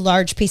a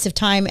large piece of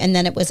time and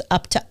then it was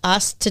up to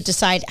us to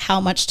decide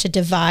how much to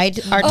divide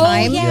our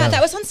time. Yeah.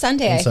 That was on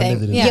Sunday, I think.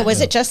 Yeah.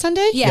 Was it just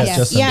Sunday? Yeah.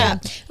 Just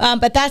Sunday. Yeah.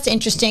 But that's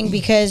interesting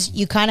because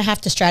you kind of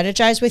have to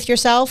strategize with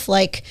yourself.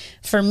 Like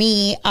for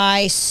me,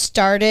 I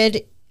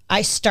started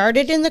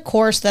in the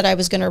course that I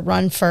was going to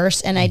run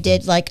first, and I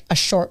did like a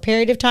short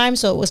period of time.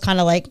 So it was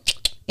kind of like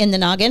in the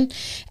noggin.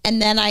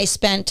 And then I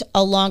spent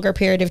a longer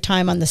period of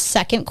time on the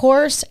second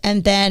course.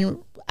 And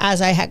then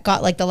as I had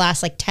got like the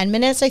last like 10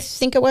 minutes, I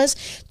think it was,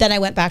 then I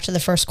went back to the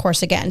first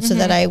course again so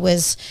that I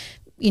was,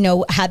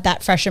 had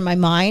that fresh in my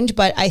mind.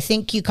 But I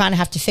think you kind of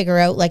have to figure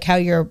out like how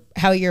your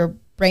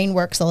brain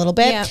works a little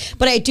bit,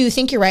 but I do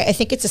think you're right. I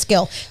think it's a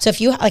skill. So if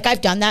you like,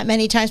 I've done that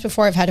many times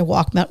before. I've had to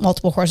walk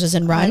multiple horses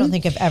and run. I don't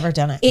think I've ever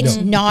done it. It's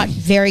not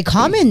very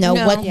common though.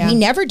 We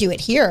never do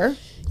it here.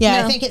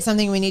 Yeah, I think it's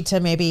something we need to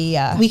maybe.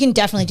 We can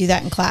definitely do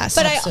that in class.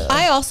 But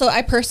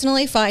I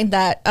personally find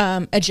that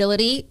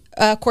agility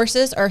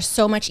courses are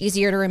so much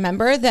easier to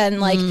remember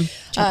than like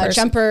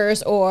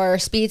jumpers or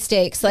speed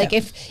stakes. Like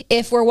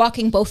if we're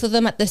walking both of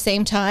them at the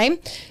same time,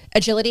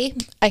 agility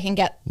I can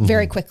get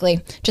very quickly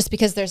just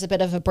because there's a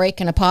bit of a break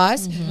and a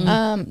pause.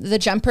 The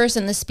jumpers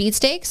and the speed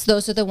stakes,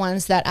 those are the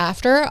ones that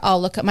after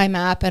I'll look at my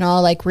map and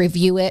I'll like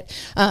review it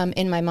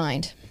in my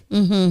mind.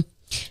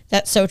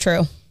 That's so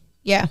true.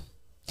 Yeah.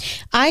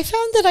 I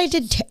found that I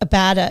did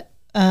bad at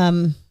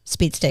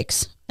speed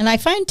stakes. And I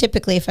find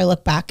typically if I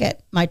look back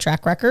at my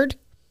track record,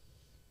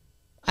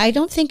 I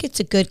don't think it's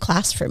a good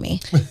class for me.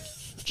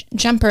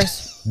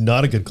 Jumpers.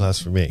 Not a good class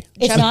for me.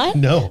 It's not?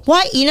 No.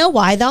 Why? You know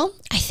why though?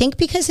 I think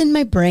because in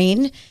my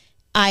brain,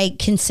 I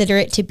consider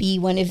it to be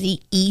one of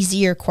the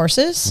easier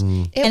courses.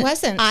 It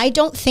wasn't. I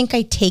don't think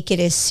I take it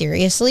as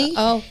seriously.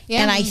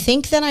 And I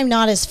think that I'm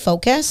not as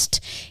focused.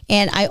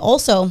 And I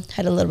also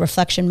had a little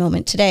reflection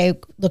moment today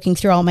looking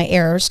through all my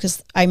errors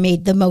because I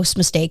made the most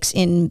mistakes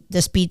in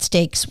the speed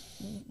stakes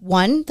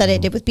one that I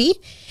did with B.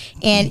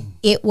 And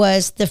it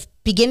was the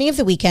beginning of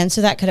the weekend.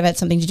 So that could have had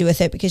something to do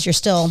with it because you're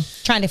still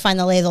trying to find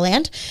the lay of the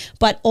land.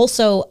 But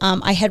also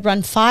I had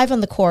run 5 on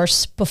the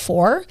course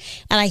before.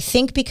 And I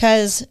think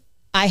because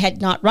I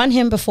had not run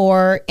him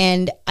before.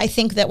 And I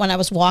think that when I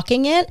was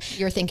walking it,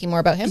 you were thinking more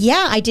about him.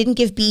 Yeah. I didn't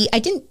give B. I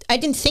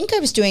didn't think I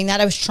was doing that.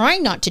 I was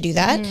trying not to do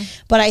that,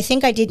 but I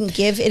think I didn't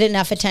give it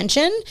enough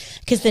attention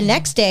because the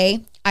next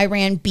day I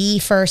ran B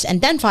first and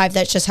then 5.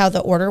 That's just how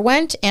the order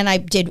went. And I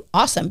did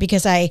awesome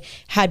because I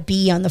had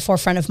B on the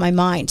forefront of my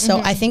mind. So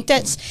I think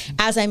that's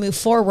as I move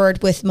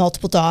forward with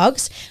multiple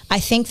dogs,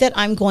 I think that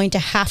I'm going to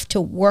have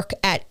to work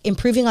at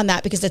improving on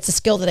that because it's a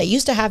skill that I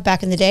used to have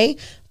back in the day,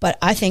 but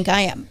I think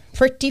I am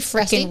pretty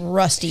freaking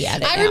rusty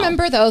at it. I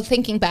remember though,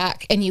 thinking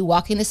back and you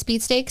walking the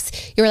speed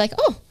stakes, you were like,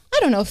 oh, I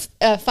don't know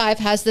if 5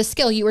 has this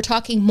skill. You were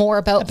talking more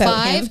about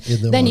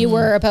 5 than you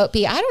were about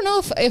B. I don't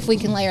know if we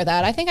can layer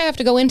that. I think I have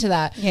to go into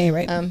that. Yeah, you're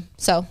right.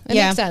 So it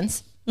makes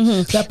sense.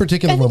 That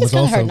particular one was it's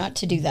kind also of hard not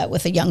to do that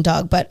with a young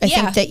dog, but I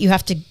think that you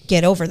have to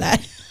get over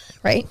that.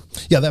 Right?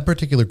 Yeah, that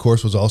particular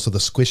course was also the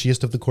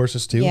squishiest of the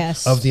courses too,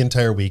 of the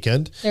entire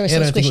weekend. There was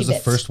and some I think it was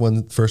bits.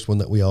 the first one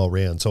that we all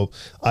ran. So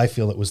I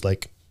feel it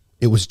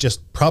was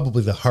just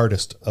probably the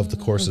hardest of the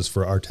courses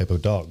for our type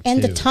of dog.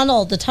 And too. the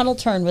tunnel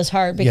turn was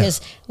hard because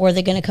were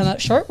they going to come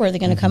out short? Were they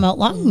going to come out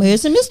long? It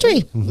was a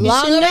mystery.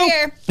 Long over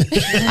here.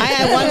 I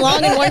had one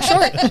long and one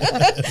short.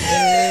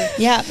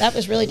 Yeah, that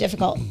was really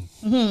difficult.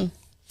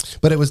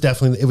 But it was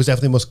definitely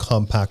the most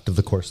compact of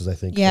the courses, I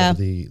think, over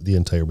the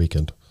entire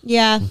weekend.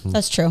 Yeah,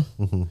 that's true.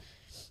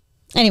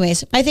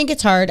 Anyways, I think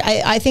it's hard.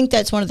 I think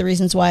that's one of the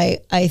reasons why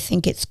I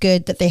think it's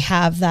good that they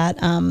have that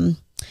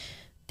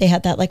they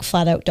had that like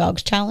flat out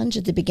dogs challenge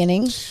at the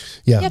beginning.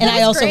 Yeah. And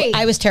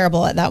I was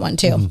terrible at that one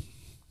too.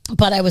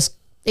 But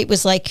it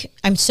was like,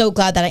 I'm so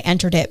glad that I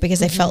entered it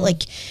because I felt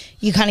like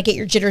you kind of get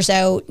your jitters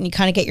out and you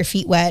kind of get your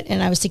feet wet.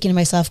 And I was thinking to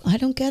myself, I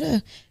don't get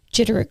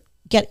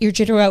your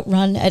jitter out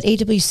run at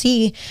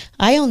AWC.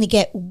 I only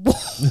get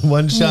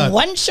one shot.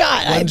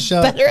 I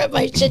better have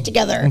my shit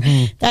together.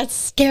 That's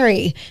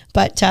scary.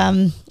 But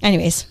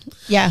anyways,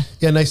 yeah.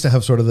 Yeah, nice to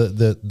have sort of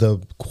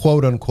the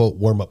quote unquote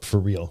warm up for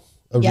real.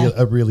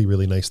 a really,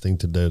 really nice thing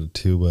to do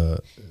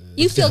to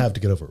have to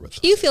get over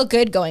with. You feel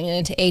good going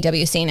into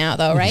AWC now,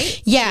 though,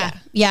 right? Yeah,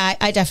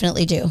 I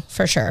definitely do,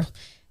 for sure.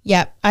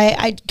 Yeah,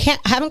 I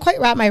haven't quite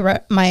wrapped my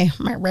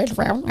head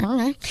around.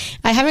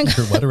 I haven't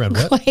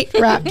quite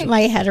wrapped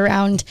my head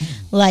around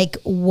like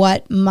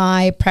what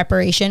my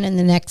preparation in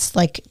the next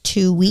like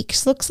 2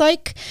 weeks looks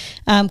like.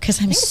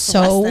 Because I'm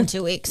so less than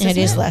 2 weeks. It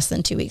is less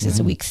than 2 weeks. It's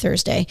a week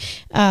Thursday.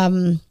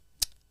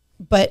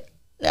 But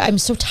I'm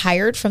so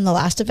tired from the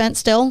last event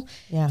still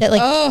that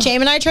like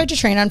James and I tried to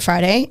train on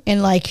Friday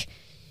and like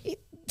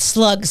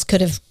slugs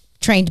could have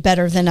trained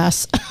better than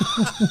us.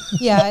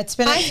 Yeah, it's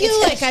been. I feel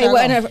like I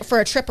went for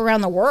a trip around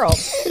the world.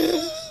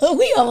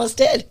 We almost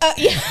did.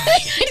 Yeah.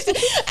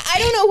 I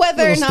don't know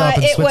whether or not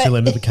it was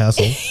Switzerland to the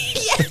castle.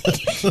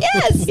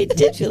 Yes, it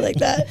did feel like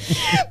that.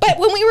 But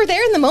when we were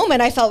there in the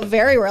moment, I felt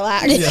very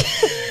relaxed.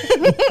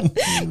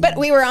 Yeah. But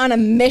we were on a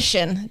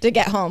mission to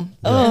get home.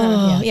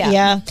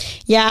 Yeah.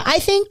 I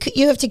think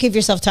you have to give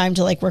yourself time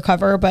to like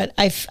recover, but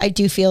I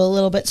do feel a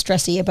little bit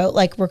stressy about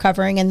like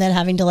recovering and then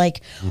having to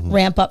like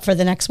ramp up for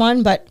the next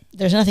one. But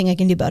there's nothing I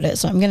can do about it,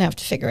 so I'm gonna have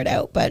to figure it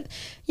out. But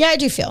yeah, I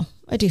do feel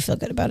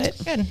good about it.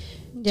 Good.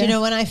 Do you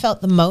know when I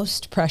felt the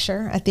most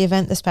pressure at the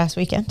event this past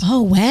weekend?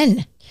 Oh,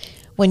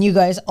 when you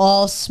guys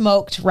all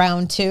smoked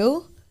round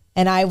 2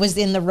 and I was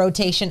in the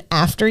rotation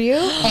after you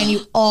and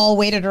you all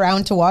waited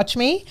around to watch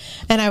me.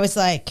 And I was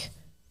like,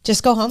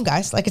 just go home,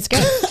 guys. Like, it's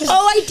good.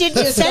 I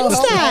didn't sense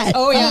that.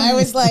 Oh, yeah. I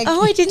was like,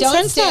 I didn't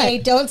sense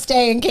that. Don't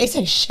stay in case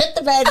I shit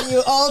the bed. And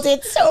you all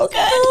did so good.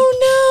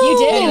 Oh, no. You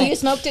did. Anyway. You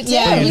smoked it too.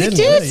 Yeah, we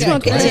did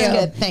smoke it too. It was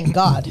good. Thank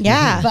God.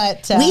 Yeah.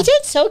 But we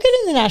did so good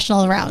in the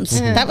national rounds.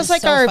 That was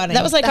like our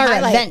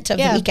event of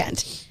the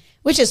weekend,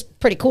 which is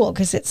pretty cool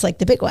because it's like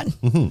the big one.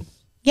 Mm-hmm.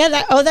 Yeah,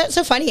 that's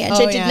so funny. And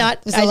I did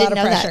not. There's a lot of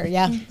pressure.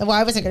 Yeah. Well,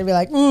 I wasn't going to be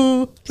like,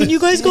 can you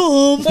guys go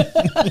home?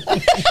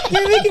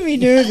 You're making me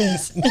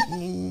nervous.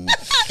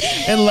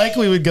 And like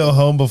we would go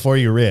home before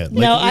you ran.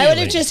 Like, no, I would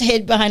have just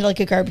hid behind like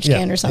a garbage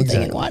can or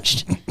something and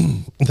watched.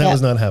 That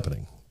was not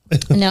happening.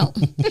 No,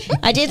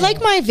 I did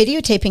like my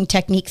videotaping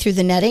technique through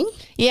the netting.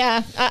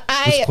 Yeah,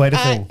 it's quite a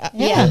thing.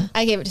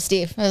 I gave it to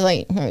Steve. I was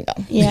like, here we go.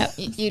 Yeah,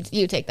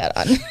 you take that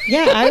on.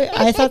 Yeah,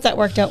 I thought that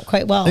worked out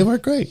quite well. They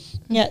worked great.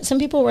 Yeah, some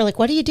people were like,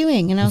 "What are you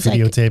doing?" And I was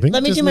videotaping? Like,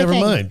 "Let me just do my never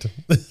thing." Mind.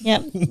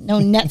 Yeah, no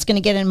net's going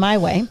to get in my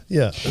way.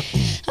 Yeah.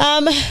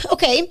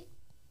 Okay.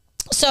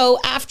 So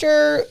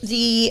after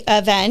the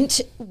event,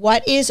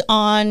 what is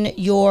on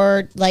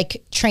your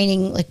like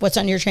training? Like, what's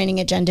on your training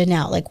agenda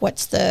now? Like,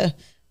 what's the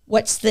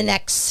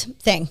next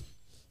thing?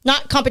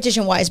 Not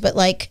competition wise, but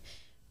like,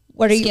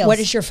 what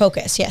is your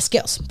focus? Yeah,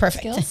 skills.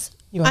 Perfect. Skills.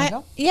 You want to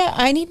go? Yeah,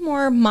 I need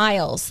more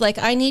miles. Like,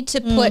 I need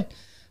to put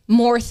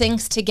more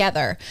things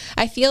together.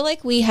 I feel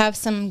like we have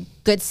some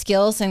good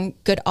skills and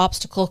good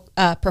obstacle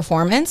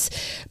performance,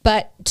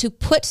 but to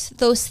put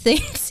those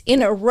things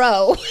in a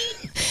row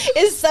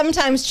is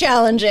sometimes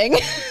challenging.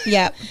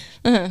 Yeah.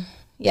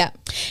 Yeah.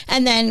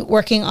 And then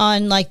working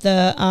on like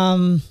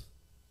the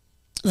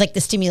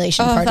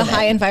stimulation part of it. The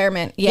high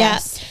environment.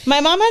 Yes. Yeah. My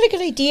mom had a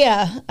good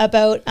idea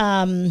about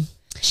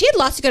she had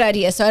lots of good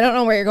ideas, so I don't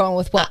know where you're going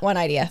with what one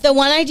idea. The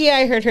one idea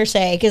I heard her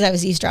say, because I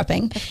was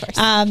eavesdropping. Of course.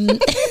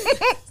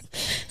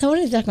 What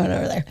are you talking about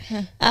over there?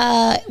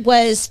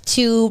 Was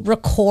to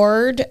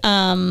record,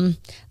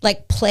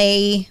 like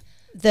play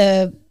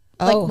the,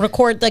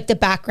 record like the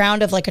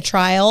background of like a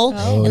trial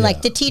and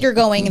like the teeter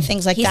going and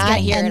things like that.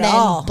 And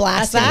then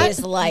blast that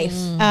his life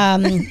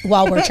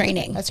while we're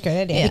training. That's a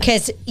great idea.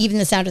 Because even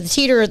the sound of the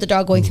teeter or the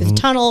dog going through the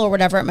tunnel or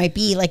whatever it might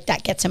be, like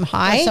that gets him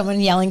high. Or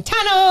someone yelling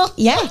tunnel.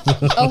 Yeah.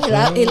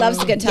 He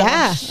loves a good tunnel.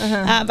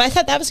 Yeah. But I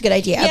thought that was a good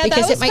idea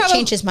because it might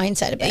change his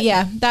mindset a bit.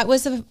 Yeah. That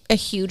was a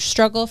huge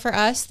struggle for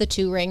us, the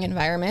 2-ring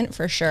environment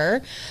for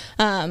sure.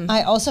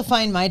 I also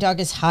find my dog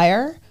is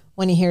higher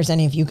when he hears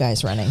any of you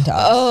guys running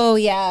dogs. Oh,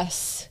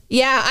 yes.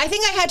 Yeah, I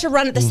think I had to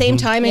run at the same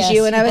time as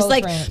you, and I was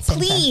like,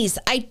 please,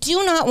 I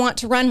do not want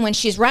to run when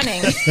she's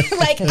running.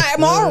 Like,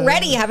 I'm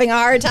already having a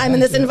hard time in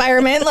this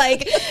environment.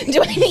 Like,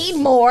 do I need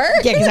more?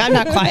 Yeah, because I'm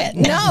not quiet.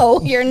 No,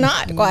 you're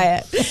not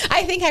quiet.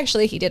 I think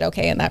actually he did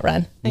okay in that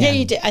run. Yeah,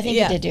 you did. I think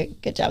you did do a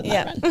good job in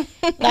that run.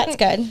 That's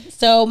good.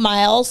 So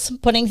miles,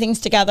 putting things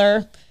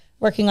together,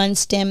 working on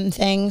stim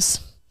things.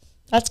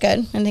 That's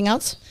good. Anything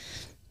else?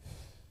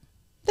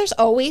 There's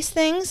always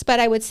things,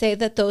 but I would say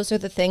that those are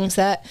the things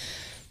that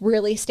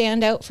really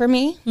stand out for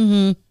me.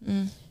 I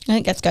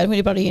think that's good. What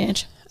about you,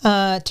 Ange?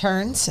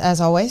 Turns,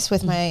 as always,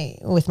 with my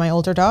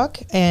older dog.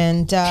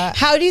 And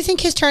how do you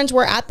think his turns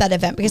were at that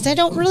event? Because I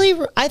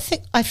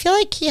feel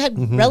like he had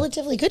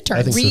relatively good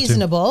turns.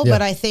 Reasonable,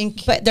 but I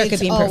think there could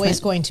be improvement. Always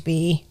going to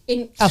be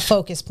a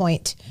focus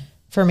point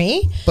for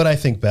me. But I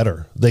think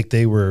better. Like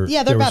they were.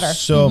 Yeah, they're better. Were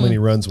so many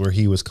runs where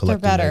he was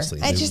collecting nicely.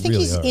 I just think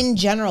he's in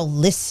general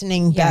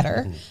listening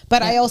better.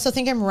 But I also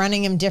think I'm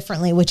running him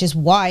differently, which is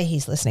why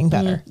he's listening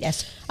better.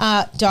 Yes.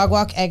 Dog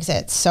walk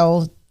exits.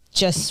 So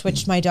just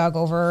switched my dog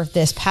over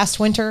this past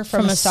winter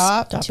from a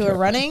stop to a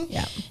running.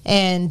 Yeah.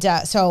 And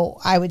so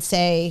I would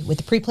say with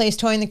the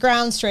pre-placed toy in the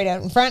ground, straight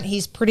out in front,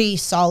 he's pretty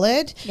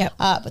solid. Yep.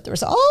 But there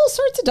was all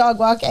sorts of dog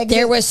walk exits.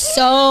 There was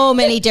so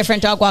many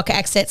different dog walk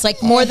exits,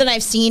 like more than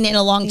I've seen in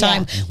a long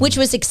time, which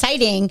was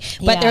exciting.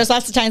 But there was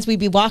lots of times we'd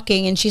be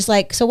walking and she's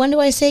like, so when do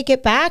I say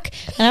get back?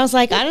 And I was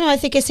like, I don't know. I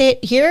think I say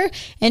it here.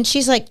 And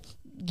she's like,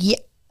 yeah.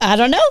 I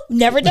don't know.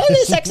 Never done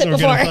this exit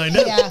before.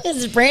 This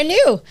is brand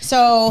new.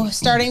 So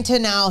starting to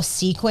now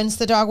sequence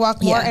the dog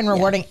walk more and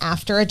rewarding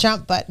after a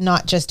jump, but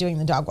not just doing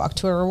the dog walk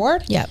to a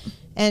reward. Yep.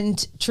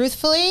 And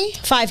truthfully,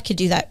 5 could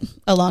do that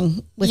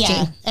along with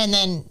Jean. And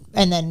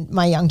then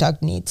my young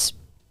dog needs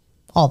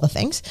all the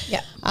things. Yeah.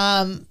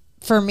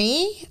 For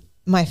me,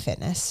 my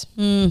fitness.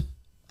 I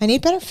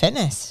need better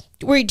fitness.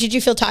 Did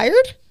you feel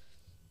tired?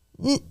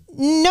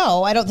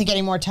 No, I don't think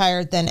any more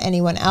tired than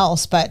anyone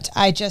else, but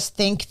I just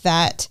think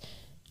that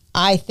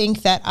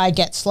I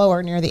get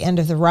slower near the end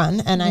of the run,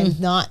 and I'm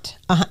not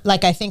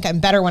I think I'm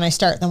better when I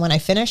start than when I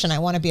finish, and I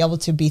want to be able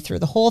to be through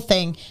the whole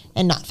thing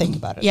and not think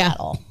about it at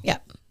all. Yeah,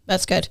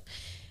 that's good.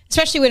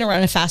 Especially when you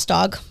run a fast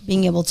dog,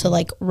 being able to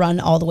like run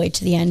all the way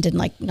to the end and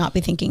like not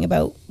be thinking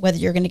about whether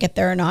you're going to get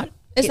there or not.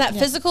 Is that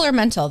physical or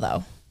mental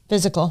though?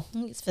 Physical. I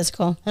think it's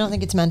physical. I don't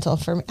think it's mental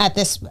for me. At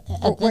this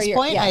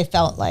point, I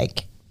felt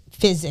like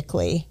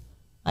physically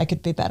I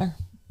could be better.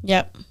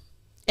 Yep.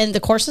 And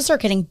the courses are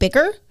getting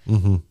bigger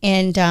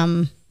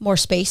and more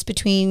space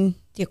between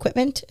the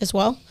equipment as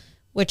well,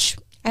 which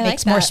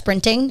makes more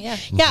sprinting. Yeah,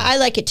 I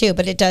like it too,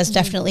 but it does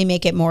definitely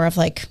make it more of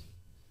like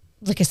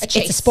it's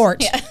a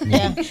sport.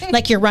 Yeah.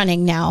 Like you're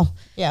running now.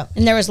 Yeah.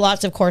 And there was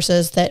lots of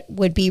courses that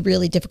would be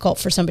really difficult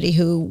for somebody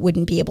who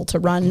wouldn't be able to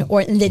run,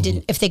 or they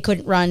didn't, if they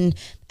couldn't run,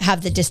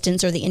 have the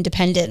distance or the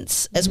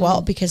independence as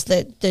well, because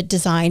the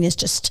design is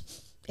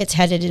just, it's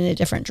headed in a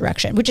different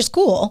direction, which is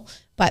cool.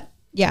 But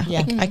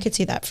I could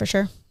see that for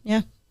sure.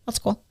 Yeah, that's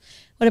cool.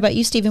 What about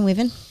you, Stephen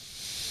Weaven?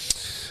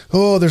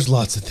 Oh, there's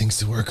lots of things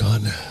to work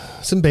on.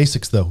 Some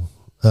basics though.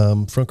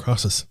 Front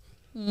crosses.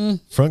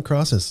 Front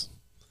crosses.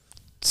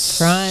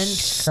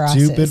 Front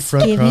crosses. Stupid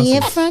front Give crosses. me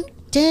a front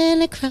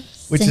and a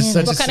cross. Which is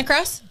such What kind of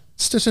cross?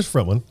 It's just a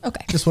front one.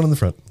 Okay. Just one in the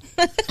front.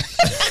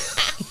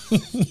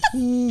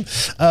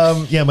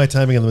 My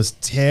timing on them was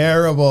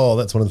terrible.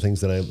 That's one of the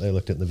things that I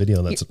looked at in the video.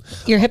 And that's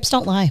your hips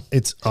don't lie.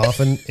 It's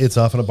often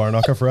a bar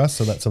knocker for us.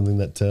 So that's something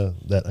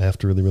that I have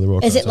to really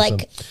work on. Is it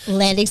like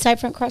landing side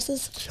front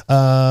crosses?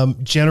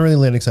 Generally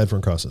landing side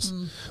front crosses,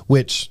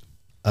 which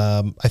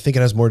I think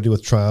it has more to do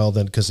with trial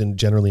than because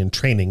generally in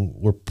training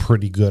we're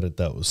pretty good at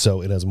those.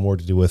 So it has more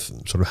to do with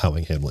sort of how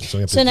I'm handling.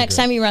 So next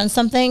time you run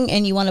something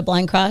and you want a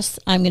blind cross,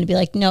 I'm going to be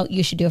like, no,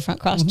 you should do a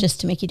front cross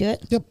just to make you do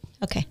it. Yep.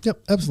 Okay. Yep.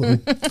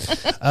 Absolutely.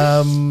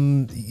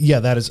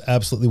 That is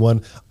absolutely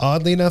one.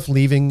 Oddly enough,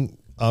 leaving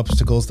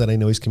obstacles that I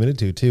know he's committed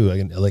to too.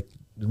 I like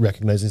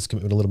recognizing his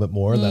commitment a little bit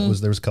more. There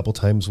was a couple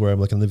times where I'm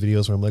looking at the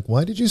videos where I'm like,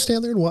 why did you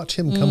stand there and watch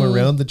him come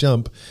around the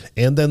jump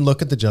and then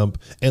look at the jump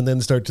and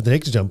then start to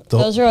take the jump?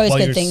 Those are always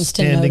good things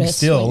to notice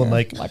still. when I'm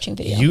like, watching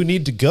video. You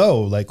need to go,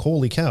 like,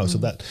 holy cow. So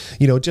that,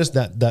 just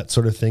that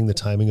sort of thing, the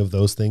timing of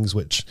those things,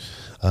 which,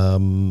 I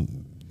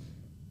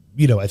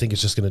think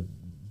it's just going to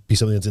be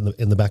something that's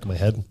in the back of my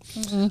head.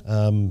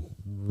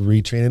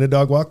 Retraining a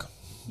dog walk.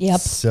 Yep.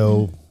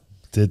 So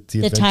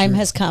the time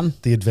has come.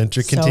 The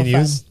adventure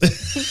continues.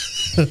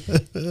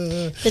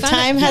 The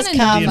time has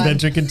come. The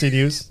adventure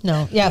continues.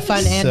 No,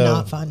 fun and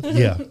not fun.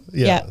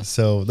 Yeah.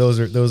 So those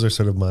are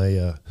sort of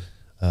my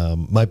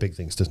my big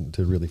things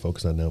to really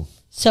focus on now.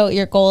 So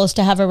your goal is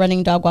to have a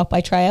running dog walk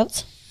by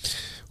tryouts?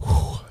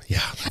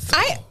 Yeah.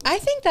 I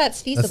think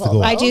that's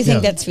feasible. I do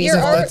think that's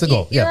feasible. That's the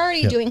goal. You're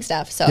already doing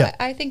stuff, so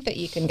I think that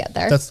you can get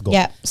there. That's the goal.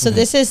 Yeah. So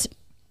this is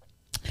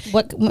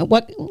what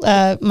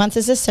month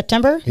is this?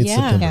 September? It's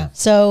September. Yeah.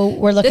 So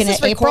we're looking This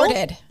is at April.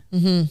 recorded.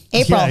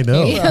 April. Yeah, I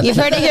know. You've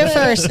heard it here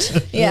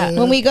first. Yeah.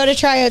 When we go to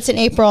tryouts in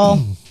April,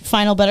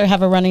 Final better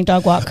have a running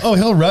dog walk. Oh,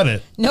 he'll run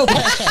it. No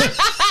pressure.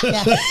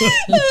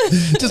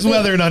 Just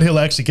whether or not he'll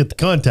actually get the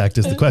contact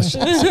is the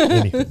question.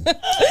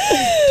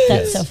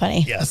 That's so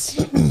funny. Yes.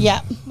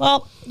 Yeah.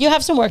 Well, you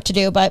have some work to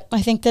do, but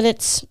I think that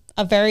it's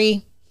a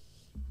very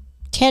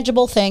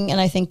tangible thing, and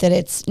I think that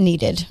it's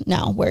needed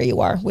now where you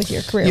are with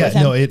your career. Yeah,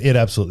 no, it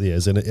absolutely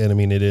is. And I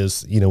mean, it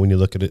is, when you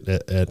look at it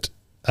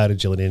at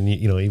agility, and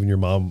even your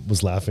mom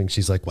was laughing.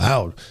 She's like,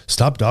 wow,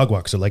 stop dog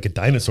walks are like a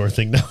dinosaur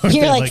thing now.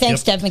 You're like,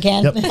 thanks, Dev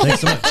McCann. Yep, thanks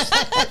so much.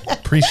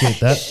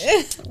 Appreciate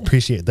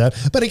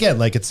that. But again,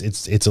 like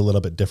it's a little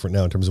bit different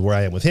now in terms of where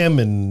I am with him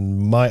and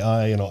my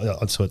eye and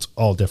all, so it's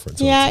all different.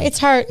 So yeah, it's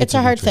hard. It's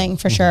a hard thing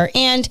for sure.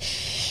 And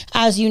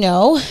as you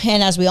know,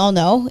 and as we all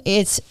know,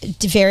 it's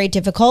very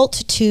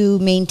difficult to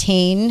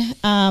maintain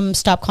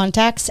stop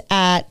contacts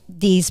at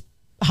these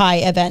high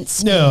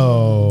events.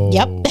 No.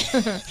 Yep.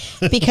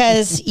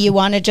 Because you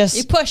want to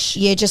just push.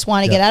 You just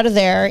want to get out of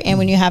there. And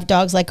when you have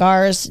dogs like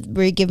ours,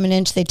 where you give them an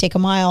inch, they take a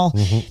mile,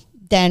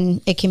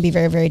 then it can be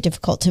very, very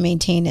difficult to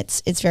maintain.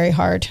 It's very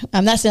hard.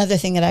 That's another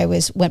thing that I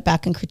went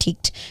back and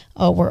critiqued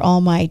were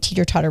all my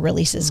teeter-totter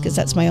releases, because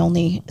that's my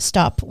only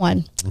stop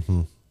one.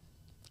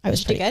 I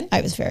was pretty good.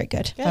 I was very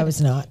good. I was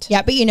not.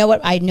 Yeah, but you know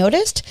what I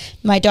noticed?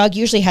 My dog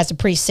usually has a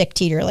pretty sick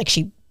teeter. Like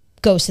she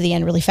goes to the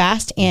end really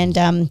fast. And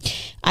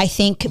I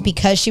think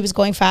because she was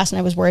going fast and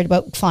I was worried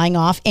about flying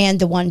off, and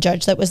the one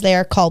judge that was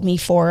there called me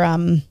for...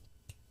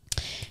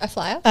 a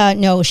fly off?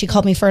 No, she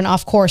called me for an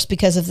off course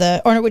because of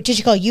the... Or did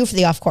she call you for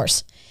the off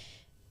course?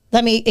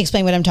 Let me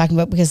explain what I'm talking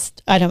about because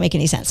I don't make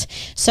any sense.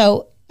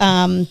 So...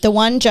 the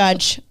one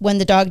judge, when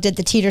the dog did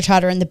the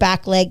teeter-totter and the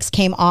back legs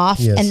came off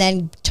and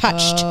then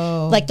touched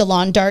like the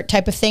lawn dart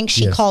type of thing,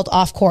 she called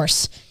off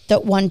course. The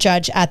one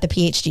judge at the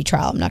PhD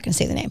trial. I'm not going to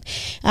say the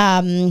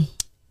name.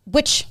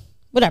 Which,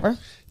 whatever.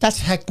 That's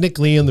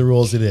technically in the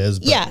rules it is.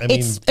 But yeah, I mean,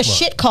 it's a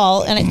shit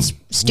call and it's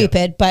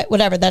stupid, but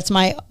whatever. That's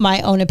my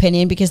own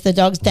opinion because the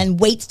dog then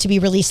waits to be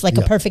released like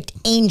a perfect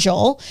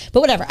angel. But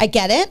whatever, I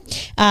get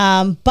it.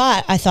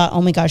 But I thought,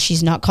 oh my gosh,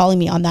 she's not calling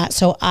me on that.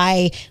 So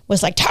I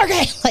was like,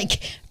 target,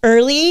 like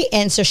early.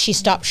 And so she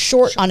stopped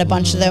short on a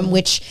bunch of them,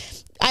 which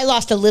I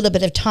lost a little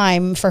bit of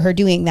time for her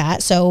doing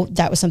that. So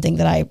that was something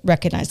that I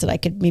recognized that I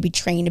could maybe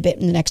train a bit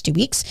in the next 2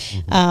 weeks.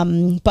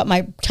 But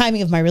my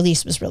timing of my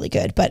release was really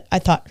good, but I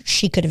thought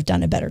she could have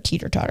done a better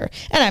teeter-totter.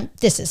 And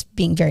this is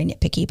being very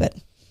nitpicky, but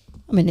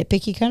I'm a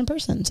nitpicky kind of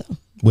person. So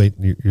wait,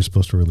 you're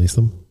supposed to release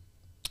them?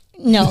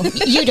 No,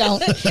 you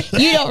don't.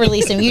 You don't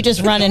release them. You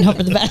just run and hope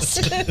for the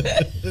best.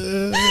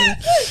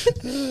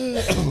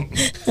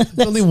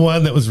 There's only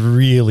one that was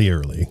really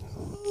early.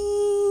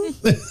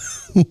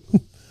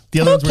 The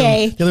other ones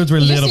were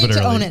a little bit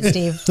early. Own it,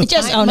 Steve.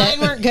 Just own it. Mine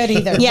weren't good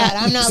either. Yeah, but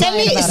I'm not. Send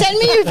me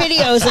your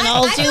videos, and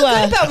I'll do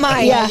a. About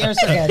mine. Yeah, yours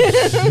are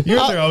good.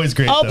 Yours are always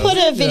great. I'll put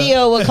a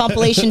video, a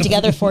compilation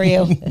together for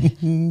you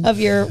of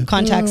your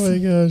contacts. Oh my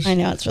gosh! I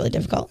know it's really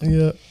difficult.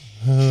 Yeah.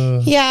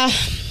 Yeah,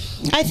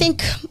 I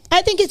think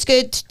it's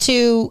good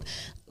to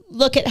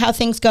look at how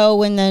things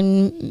go and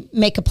then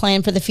make a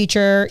plan for the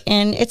future.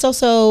 And it's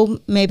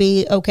also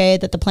maybe okay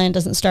that the plan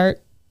doesn't start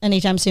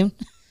anytime soon.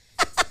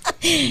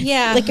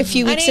 Yeah. Like a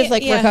few weeks of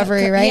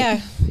recovery, right?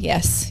 Yeah.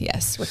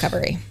 Yes.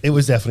 Recovery. It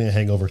was definitely a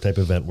hangover type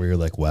event where you're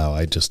like, wow,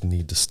 I just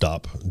need to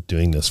stop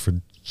doing this for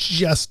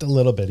just a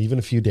little bit, even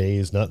a few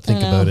days, not think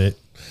about it.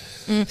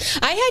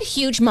 I had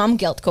huge mom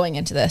guilt going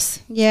into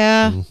this.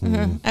 Yeah.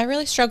 I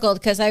really struggled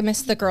because I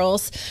missed the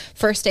girls'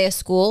 first day of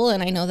school,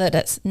 and I know that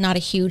it's not a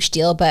huge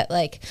deal, but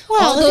like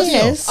all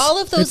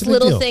of those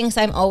little things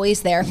I'm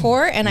always there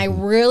for, and I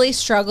really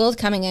struggled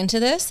coming into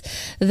this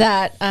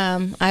that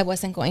I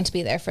wasn't going to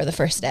be there for the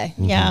first day.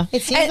 Yeah.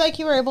 It seems like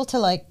you were able to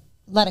let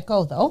it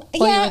go though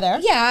while you were there.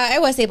 Yeah, I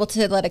was able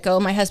to let it go.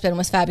 My husband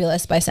was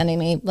fabulous by sending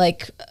me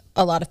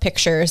a lot of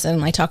pictures,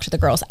 and I talked to the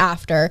girls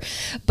after.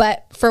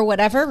 But for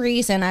whatever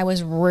reason, I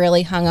was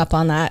really hung up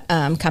on that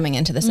coming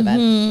into this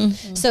event.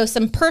 So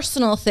some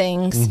personal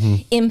things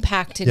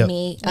impacted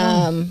me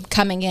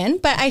coming in.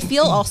 But I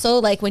feel also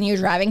like when you're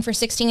driving for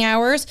 16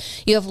 hours,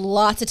 you have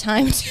lots of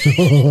time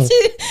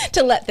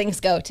to let things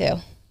go too.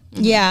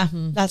 Yeah,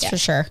 that's for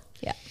sure.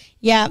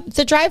 Yeah,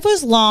 the drive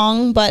was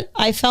long, but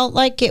I felt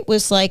like it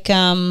was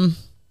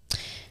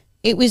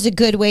it was a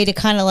good way to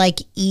kind of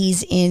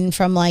ease in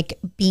from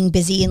being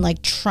busy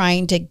and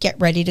trying to get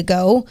ready to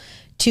go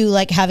to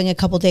having a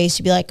couple days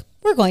to be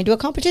we're going to a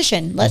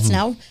competition. Let's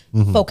now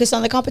focus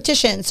on the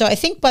competition. So I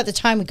think by the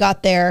time we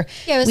got there,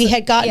 we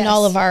had gotten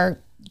all of our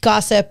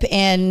gossip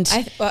and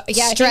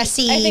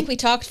stressy. I think we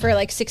talked for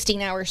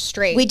 16 hours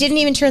straight. We didn't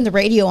even turn the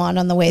radio on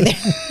the way there,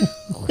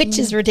 which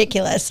is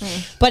ridiculous,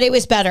 but it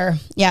was better.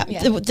 Yeah.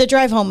 The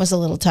drive home was a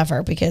little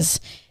tougher because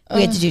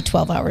we had to do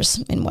 12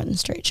 hours in one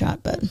straight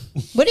shot. But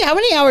how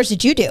many hours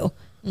did you do?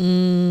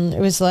 It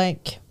was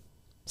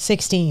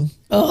 16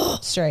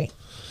 straight.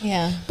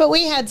 Yeah. But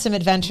we had some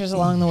adventures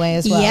along the way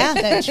as well. Yeah.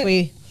 That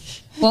we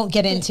won't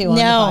get into on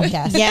the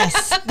podcast.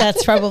 Yes,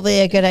 that's probably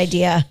a good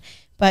idea.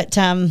 But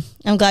I'm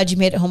glad you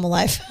made it home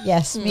alive.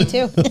 Yes, me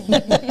too.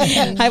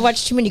 I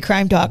watched too many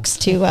crime docs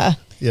to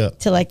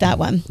like that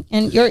one.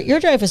 And your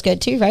drive was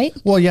good too, right?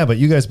 Well, yeah, but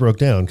you guys broke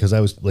down because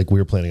I was we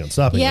were planning on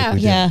stopping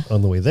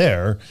on the way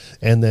there.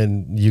 And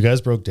then you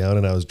guys broke down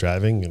and I was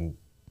driving and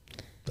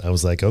I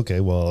was like, okay,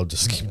 well, I'll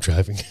just keep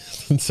driving.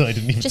 And so I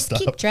didn't even stop.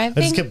 Keep driving?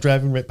 I just kept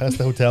driving right past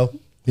the hotel.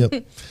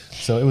 Yep.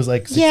 So it was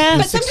but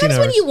sometimes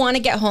when you want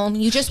to get home,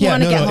 you just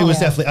want to get home. It was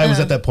definitely, I was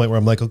at that point where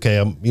I'm like, okay,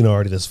 I'm,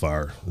 already this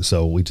far.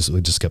 So we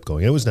just kept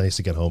going. It was nice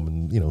to get home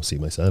and, see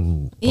my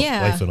son,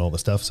 wife and all the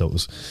stuff. So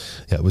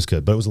it was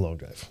good, but it was a long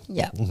drive.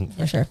 Yeah,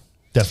 for sure.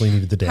 Definitely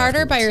needed the day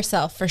harder afterwards. by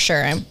yourself for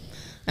sure. I'm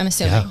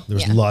assuming. Yeah, there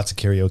was lots of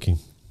karaoke.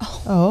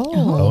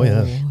 Oh,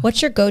 yeah.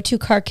 What's your go-to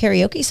car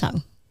karaoke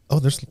song? Oh,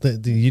 there's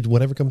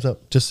whatever comes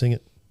up, just sing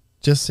it.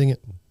 Just sing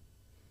it.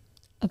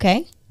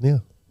 Okay. Yeah.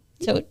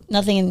 So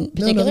nothing in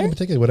particular? No, nothing in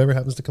particular. Whatever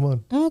happens to come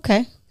on. Oh,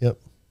 okay. Yep.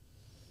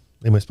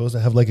 Am I supposed to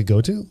have a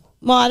go-to?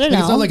 Well, I don't know.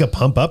 It's not a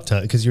pump up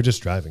time because you're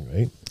just driving,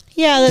 right?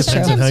 Yeah, that's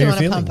true. Depends on how you're want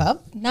to feeling. pump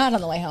up. Not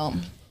on the way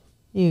home.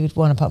 You'd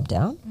want to pump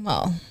down.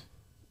 Well.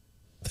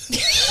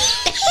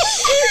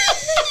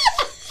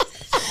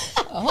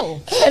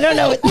 I don't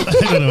know.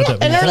 I don't know what that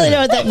means. I don't really know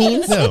what that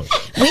means. No.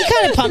 We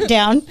kind of pumped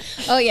down.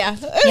 Oh, yeah.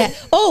 Yeah.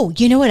 Oh,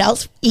 you know what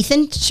else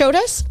Ethan showed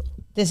us?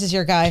 This is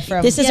your guy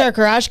from. This is our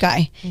garage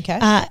guy.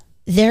 Okay.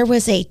 There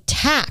was a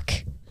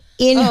tack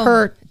in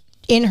her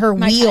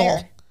wheel.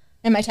 Tire.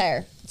 In my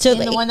tire. So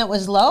the one that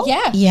was low?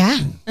 Yeah. Yeah.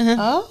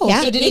 Oh,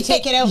 Yeah. so did he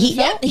take it out? He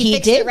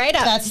fixed did. it right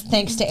up. That's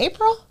thanks to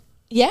April.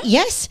 Yeah.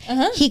 Yes.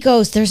 He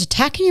goes, there's a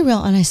tack in your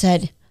wheel. And I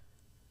said,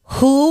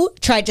 who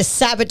tried to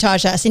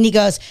sabotage us? And he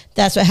goes,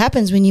 that's what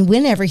happens when you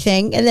win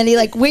everything. And then he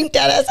like winked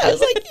at us. I was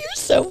like, you're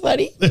so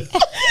funny.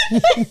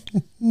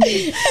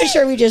 I'm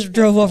sure we just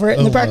drove over it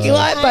in the parking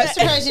lot. I'm But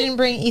surprised you didn't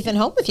bring Ethan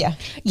home with you.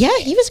 yeah,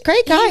 he was a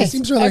great guy. It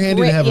seems rather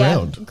handy to have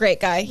around. Great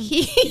guy.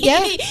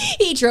 Yeah.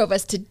 He drove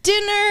us to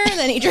dinner, and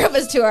then he drove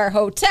us to our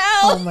hotel.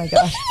 Oh my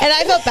gosh. And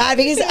I felt bad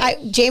because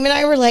Jamie and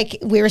I were like,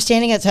 we were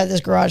standing outside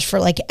this garage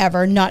for like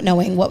ever, not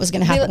knowing what was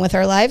going to happen with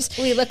our lives.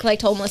 We look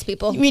like homeless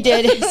people. We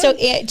did. So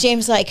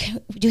James like,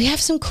 do we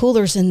have some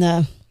coolers in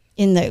the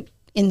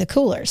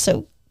cooler?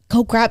 So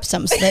go grab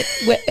some so that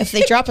if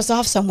they drop us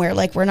off somewhere,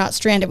 like we're not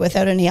stranded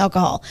without any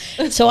alcohol.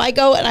 So I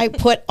go and I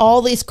put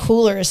all these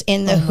coolers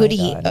in the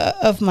hoodie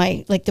of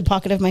my, like the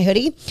pocket of my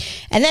hoodie.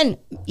 And then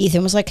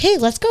Ethan was like, hey,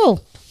 let's go.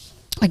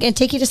 I'm going to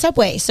take you to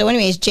Subway. So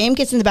anyways, James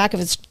gets in the back of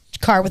his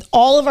car with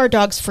all of our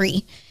dogs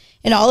free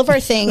and all of our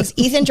things.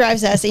 Ethan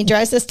drives us. He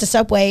drives us to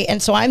Subway.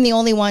 And so I'm the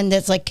only one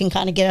that's like, can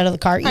kind of get out of the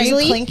car easily.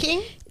 Are you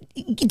clinking?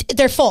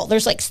 They're full.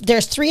 There's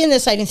 3 in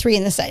this side and 3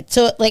 in this side.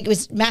 So like it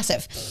was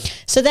massive.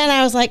 So then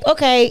I was like,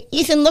 okay,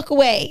 Ethan, look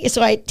away.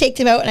 So I take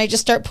them out and I just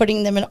start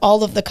putting them in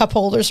all of the cup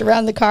holders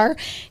around the car.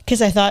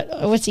 Cause I thought,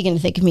 oh, what's he going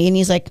to think of me? And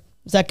he's like,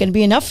 is that going to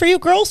be enough for you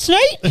girls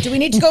tonight? Do we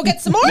need to go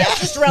get some more? It's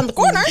just around the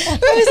corner. I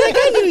was like,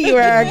 I knew you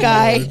were our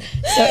guy.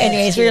 So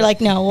anyways, we were like,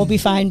 no, we'll be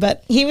fine.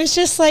 But he was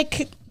just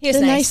like He was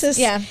the nice. nicest.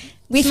 Yeah.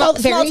 We felt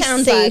very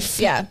town safe.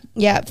 vibes. Yeah.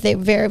 Yeah. They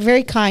were very,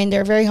 very kind.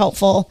 They're very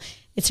helpful.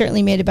 It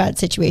certainly made a bad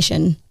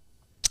situation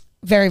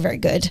very, very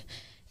good.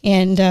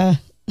 And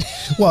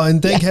well,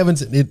 and thank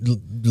heavens it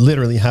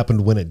literally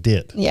happened when it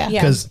did. Yeah.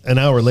 Because an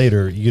hour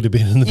later you'd have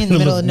been in the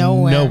middle of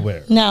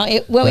nowhere. No,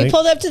 when we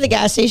pulled up to the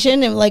gas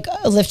station and like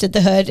lifted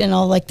the hood and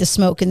all like the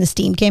smoke and the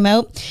steam came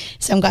out,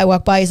 some guy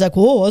walked by, he's like,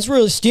 whoa, that's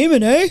really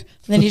steaming, eh? And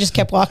then he just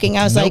kept walking.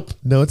 I was like,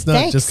 no, it's not.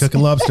 thanks. Just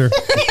cooking lobster.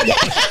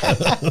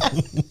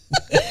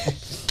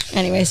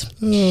 Anyways.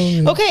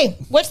 Okay.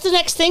 What's the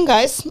next thing,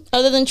 guys,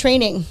 other than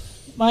training?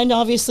 Mine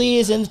obviously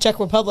is in the Czech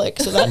Republic,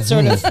 so that's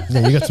sort of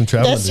yeah, you got some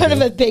traveling. That's sort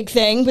of a big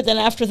thing. But then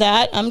after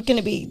that, I'm going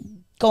to be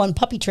going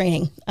puppy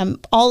training. I'm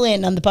all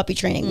in on the puppy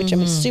training, which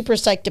I'm super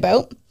psyched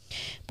about.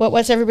 But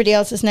what's everybody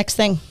else's next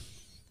thing?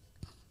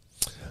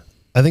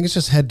 I think it's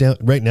just head down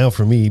right now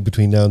for me.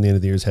 Between now and the end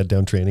of the year, is head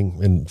down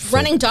training and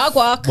running dog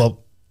walk.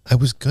 Well, I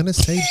was gonna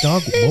say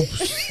dog.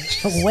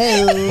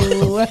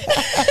 Whoa!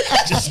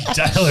 Just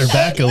dial her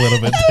back a little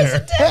bit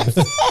there.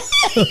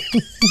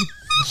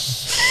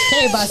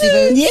 Hey, Bossy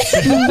Boots.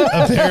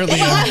 Yeah. Apparently,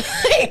 I'm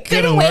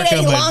gonna work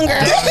on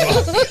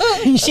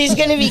longer. She's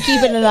gonna be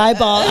keeping an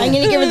eyeball. I'm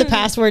gonna give her the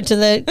password to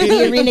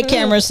the arena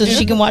camera so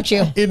she can watch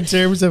you. In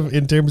terms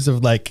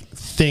of like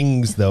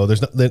things, though,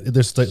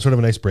 there's sort of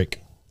a nice break.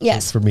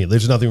 Yes. For me,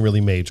 there's nothing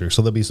really major,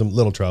 so there'll be some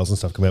little trials and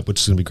stuff coming up, which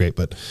is gonna be great.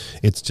 But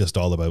it's just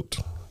all about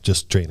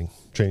just training.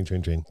 Jane,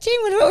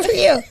 what about for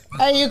you?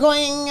 Are you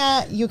going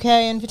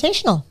UKI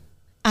Invitational?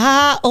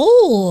 I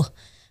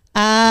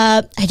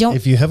don't.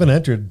 If you haven't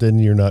entered, then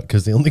you're not,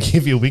 because they only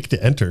gave you a week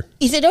to enter.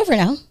 Is it over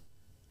now?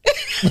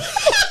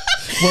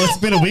 Well, it's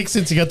been a week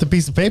since you got the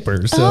piece of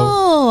paper.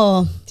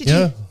 So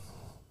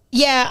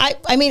Yeah,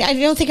 I mean, I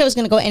don't think I was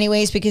going to go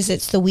anyways because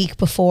it's the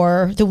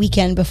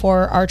weekend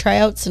before our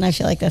tryouts, and I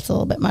feel like that's a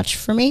little bit much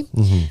for me.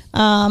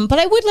 But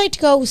I would like to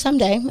go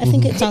someday. I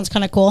think it sounds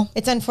kind of cool.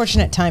 It's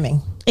unfortunate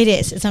timing. It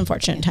is. It's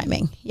unfortunate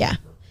timing. Yeah.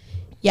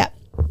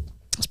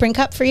 Spring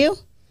Cup for you?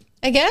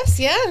 I guess,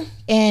 yeah.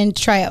 And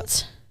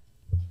tryouts?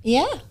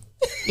 Yeah.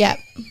 Yep.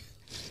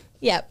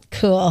 Yep.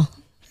 Cool.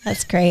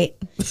 That's great.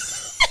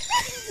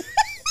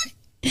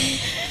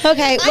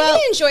 Okay, I'm going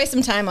to enjoy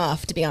some time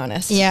off, to be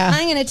honest. Yeah.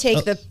 I'm going to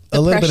take the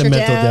a little pressure bit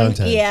of mental down.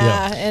 downtime.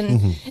 Yeah,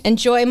 and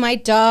enjoy my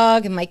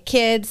dog and my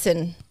kids.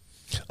 And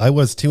I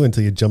was too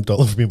until you jumped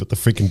all over me with the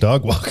freaking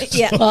dog walk.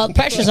 Yeah. Well,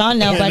 pressure's on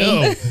now,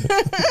 buddy.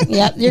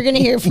 Yep, you're going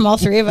to hear from all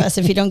three of us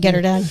if you don't get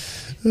her done.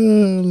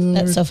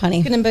 That's so funny.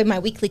 It's going to be my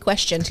weekly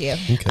question to you.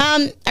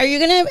 Okay. Are you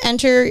going to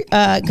enter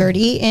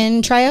Gertie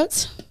in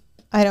tryouts?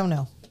 I don't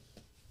know.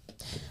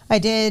 I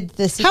did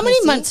this. How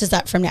many months is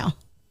that from now?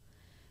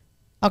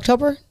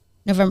 October,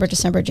 November,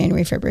 December,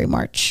 January, February,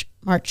 March,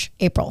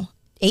 April.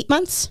 8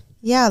 months?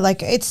 Yeah,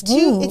 like it's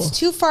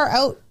too far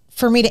out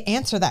for me to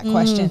answer that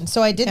question.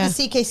 So I did the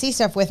CKC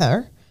stuff with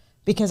her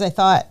because I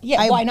thought,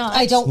 why not?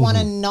 I don't want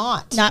to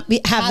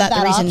have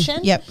that reason. option.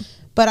 Yep.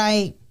 But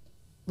I,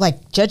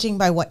 like, judging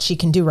by what she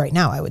can do right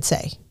now, I would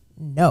say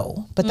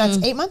no. But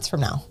that's 8 months from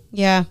now.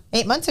 Yeah.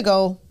 8 months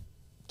ago,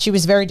 she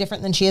was very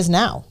different than she is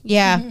now.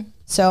 Yeah.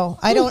 So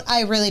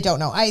I really don't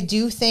know. I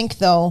do think,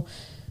 though,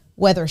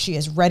 whether she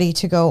is ready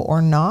to go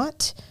or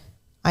not,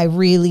 I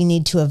really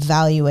need to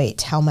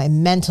evaluate how my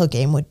mental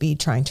game would be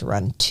trying to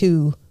run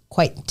 2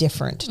 quite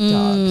different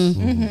dogs.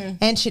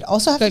 And she'd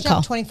also have to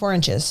jump 24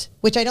 inches,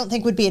 which I don't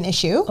think would be an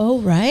issue.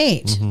 Oh,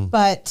 right.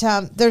 But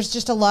there's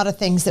just a lot of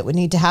things that would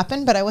need to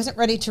happen, but I wasn't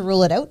ready to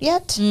rule it out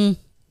yet.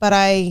 But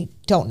I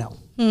don't know.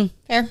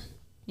 Fair.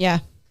 Yeah.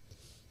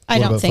 What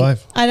about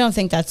 5? I don't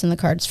think that's in the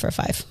cards for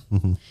 5.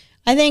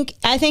 I think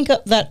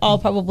that I'll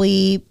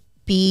probably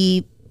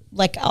be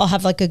like, I'll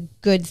have like a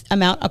good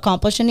amount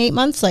accomplished in 8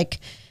 months, like,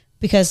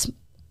 because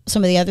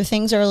some of the other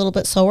things are a little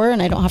bit slower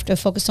and I don't have to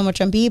focus so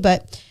much on B,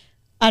 but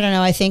I don't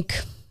know. I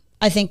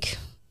think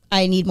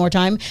I need more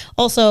time.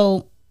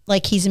 Also,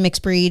 like, he's a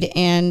mixed breed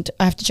and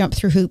I have to jump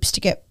through hoops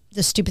to get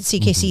the stupid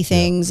CKC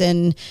things.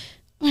 And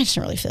I just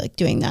don't really feel like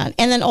doing that.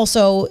 And then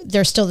also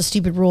there's still the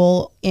stupid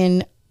rule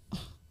in,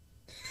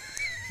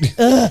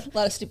 a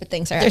lot of stupid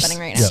things are happening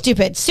right now.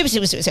 Stupid.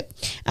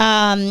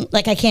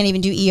 Like, I can't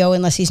even do EO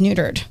unless he's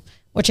neutered,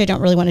 which I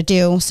don't really want to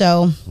do.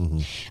 So,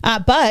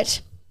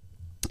 but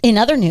in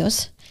other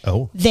news,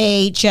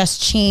 they just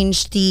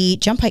changed the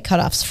jump height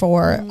cutoffs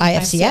for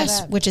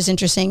IFCS, which is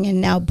interesting. And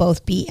now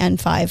both B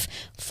and 5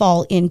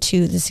 fall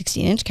into the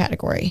 16-inch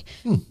category,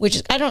 which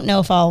is, I don't know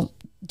if I'll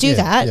do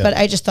that, but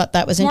I just thought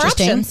that was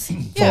interesting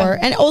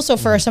and also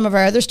for some of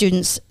our other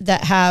students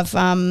that have,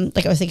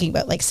 like I was thinking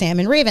about like Sam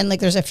and Raven, like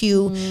there's a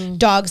few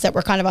dogs that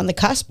were kind of on the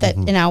cusp that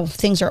now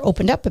things are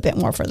opened up a bit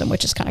more for them,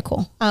 which is kind of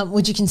cool.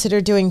 Would you consider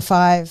doing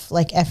 5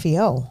 like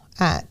FEO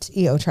at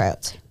EO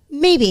tryouts?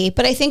 Maybe,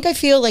 but I think I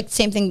feel like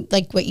same thing,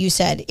 like what you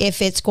said.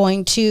 If it's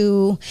going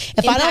to,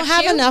 if I don't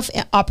have enough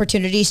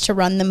opportunities to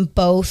run them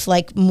both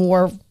like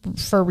more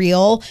for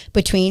real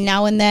between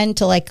now and then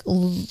to like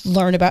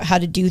learn about how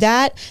to do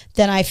that,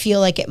 then I feel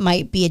like it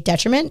might be a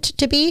detriment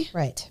to be,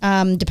 right?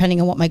 Depending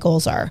on what my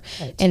goals are.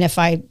 Right. And if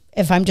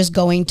I'm just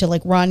going to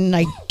like run and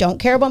I don't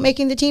care about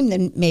making the team,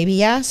 then maybe,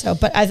 yeah. So,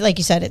 but like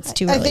you said, it's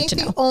too early to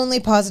know. I think the only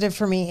positive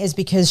for me is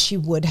because she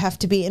would have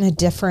to be in a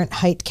different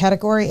height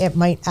category. It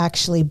might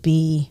actually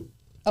be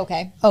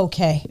okay.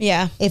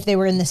 Yeah. If they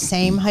were in the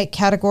same height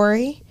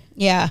category,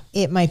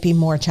 it might be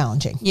more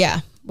challenging. Yeah.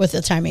 With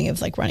the timing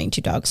of like running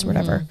 2 dogs or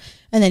whatever.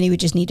 And then you would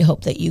just need to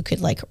hope that you could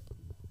like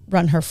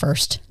run her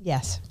first.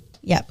 Yes.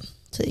 Yep.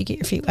 So that you get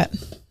your feet wet.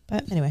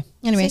 But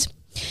anyways.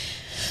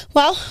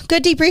 Well,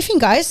 good debriefing,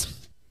 guys.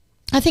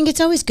 I think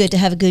it's always good to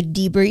have a good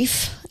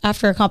debrief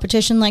after a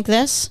competition like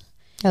this.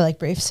 I like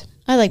briefs.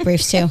 I like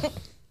briefs too.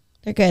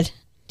 They're good.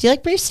 Do you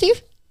like briefs,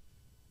 Steve?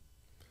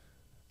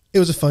 It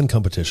was a fun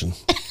competition.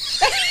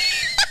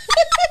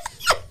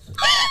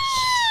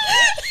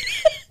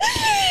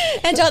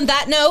 And on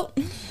that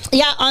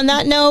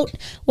note,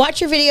 watch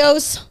your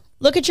videos,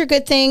 look at your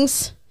good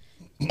things,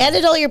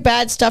 edit all your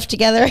bad stuff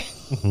together,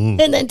 and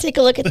then take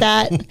a look at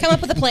that. Come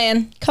up with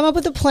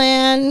a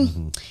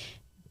plan.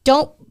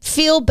 Don't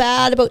feel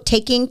bad about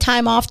taking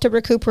time off to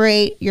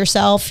recuperate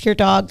yourself, your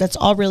dog. That's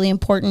all really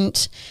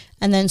important.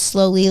 And then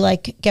slowly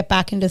like get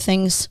back into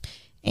things,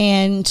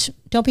 and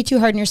don't be too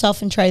hard on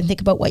yourself and try to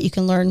think about what you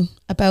can learn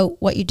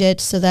about what you did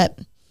so that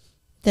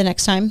the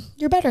next time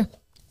you're better.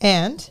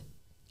 And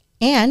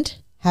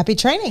happy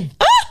training.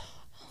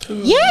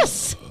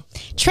 Yes.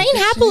 Train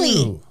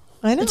happily.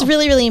 I know. It's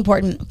really, really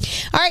important.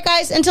 All right,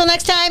 guys, until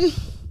next time,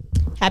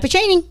 happy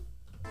training.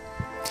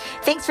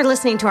 Thanks for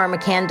listening to our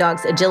McCann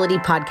Dogs Agility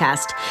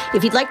podcast.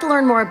 If you'd like to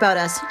learn more about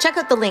us, check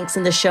out the links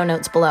in the show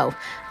notes below.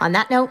 On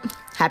that note,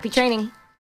 happy training.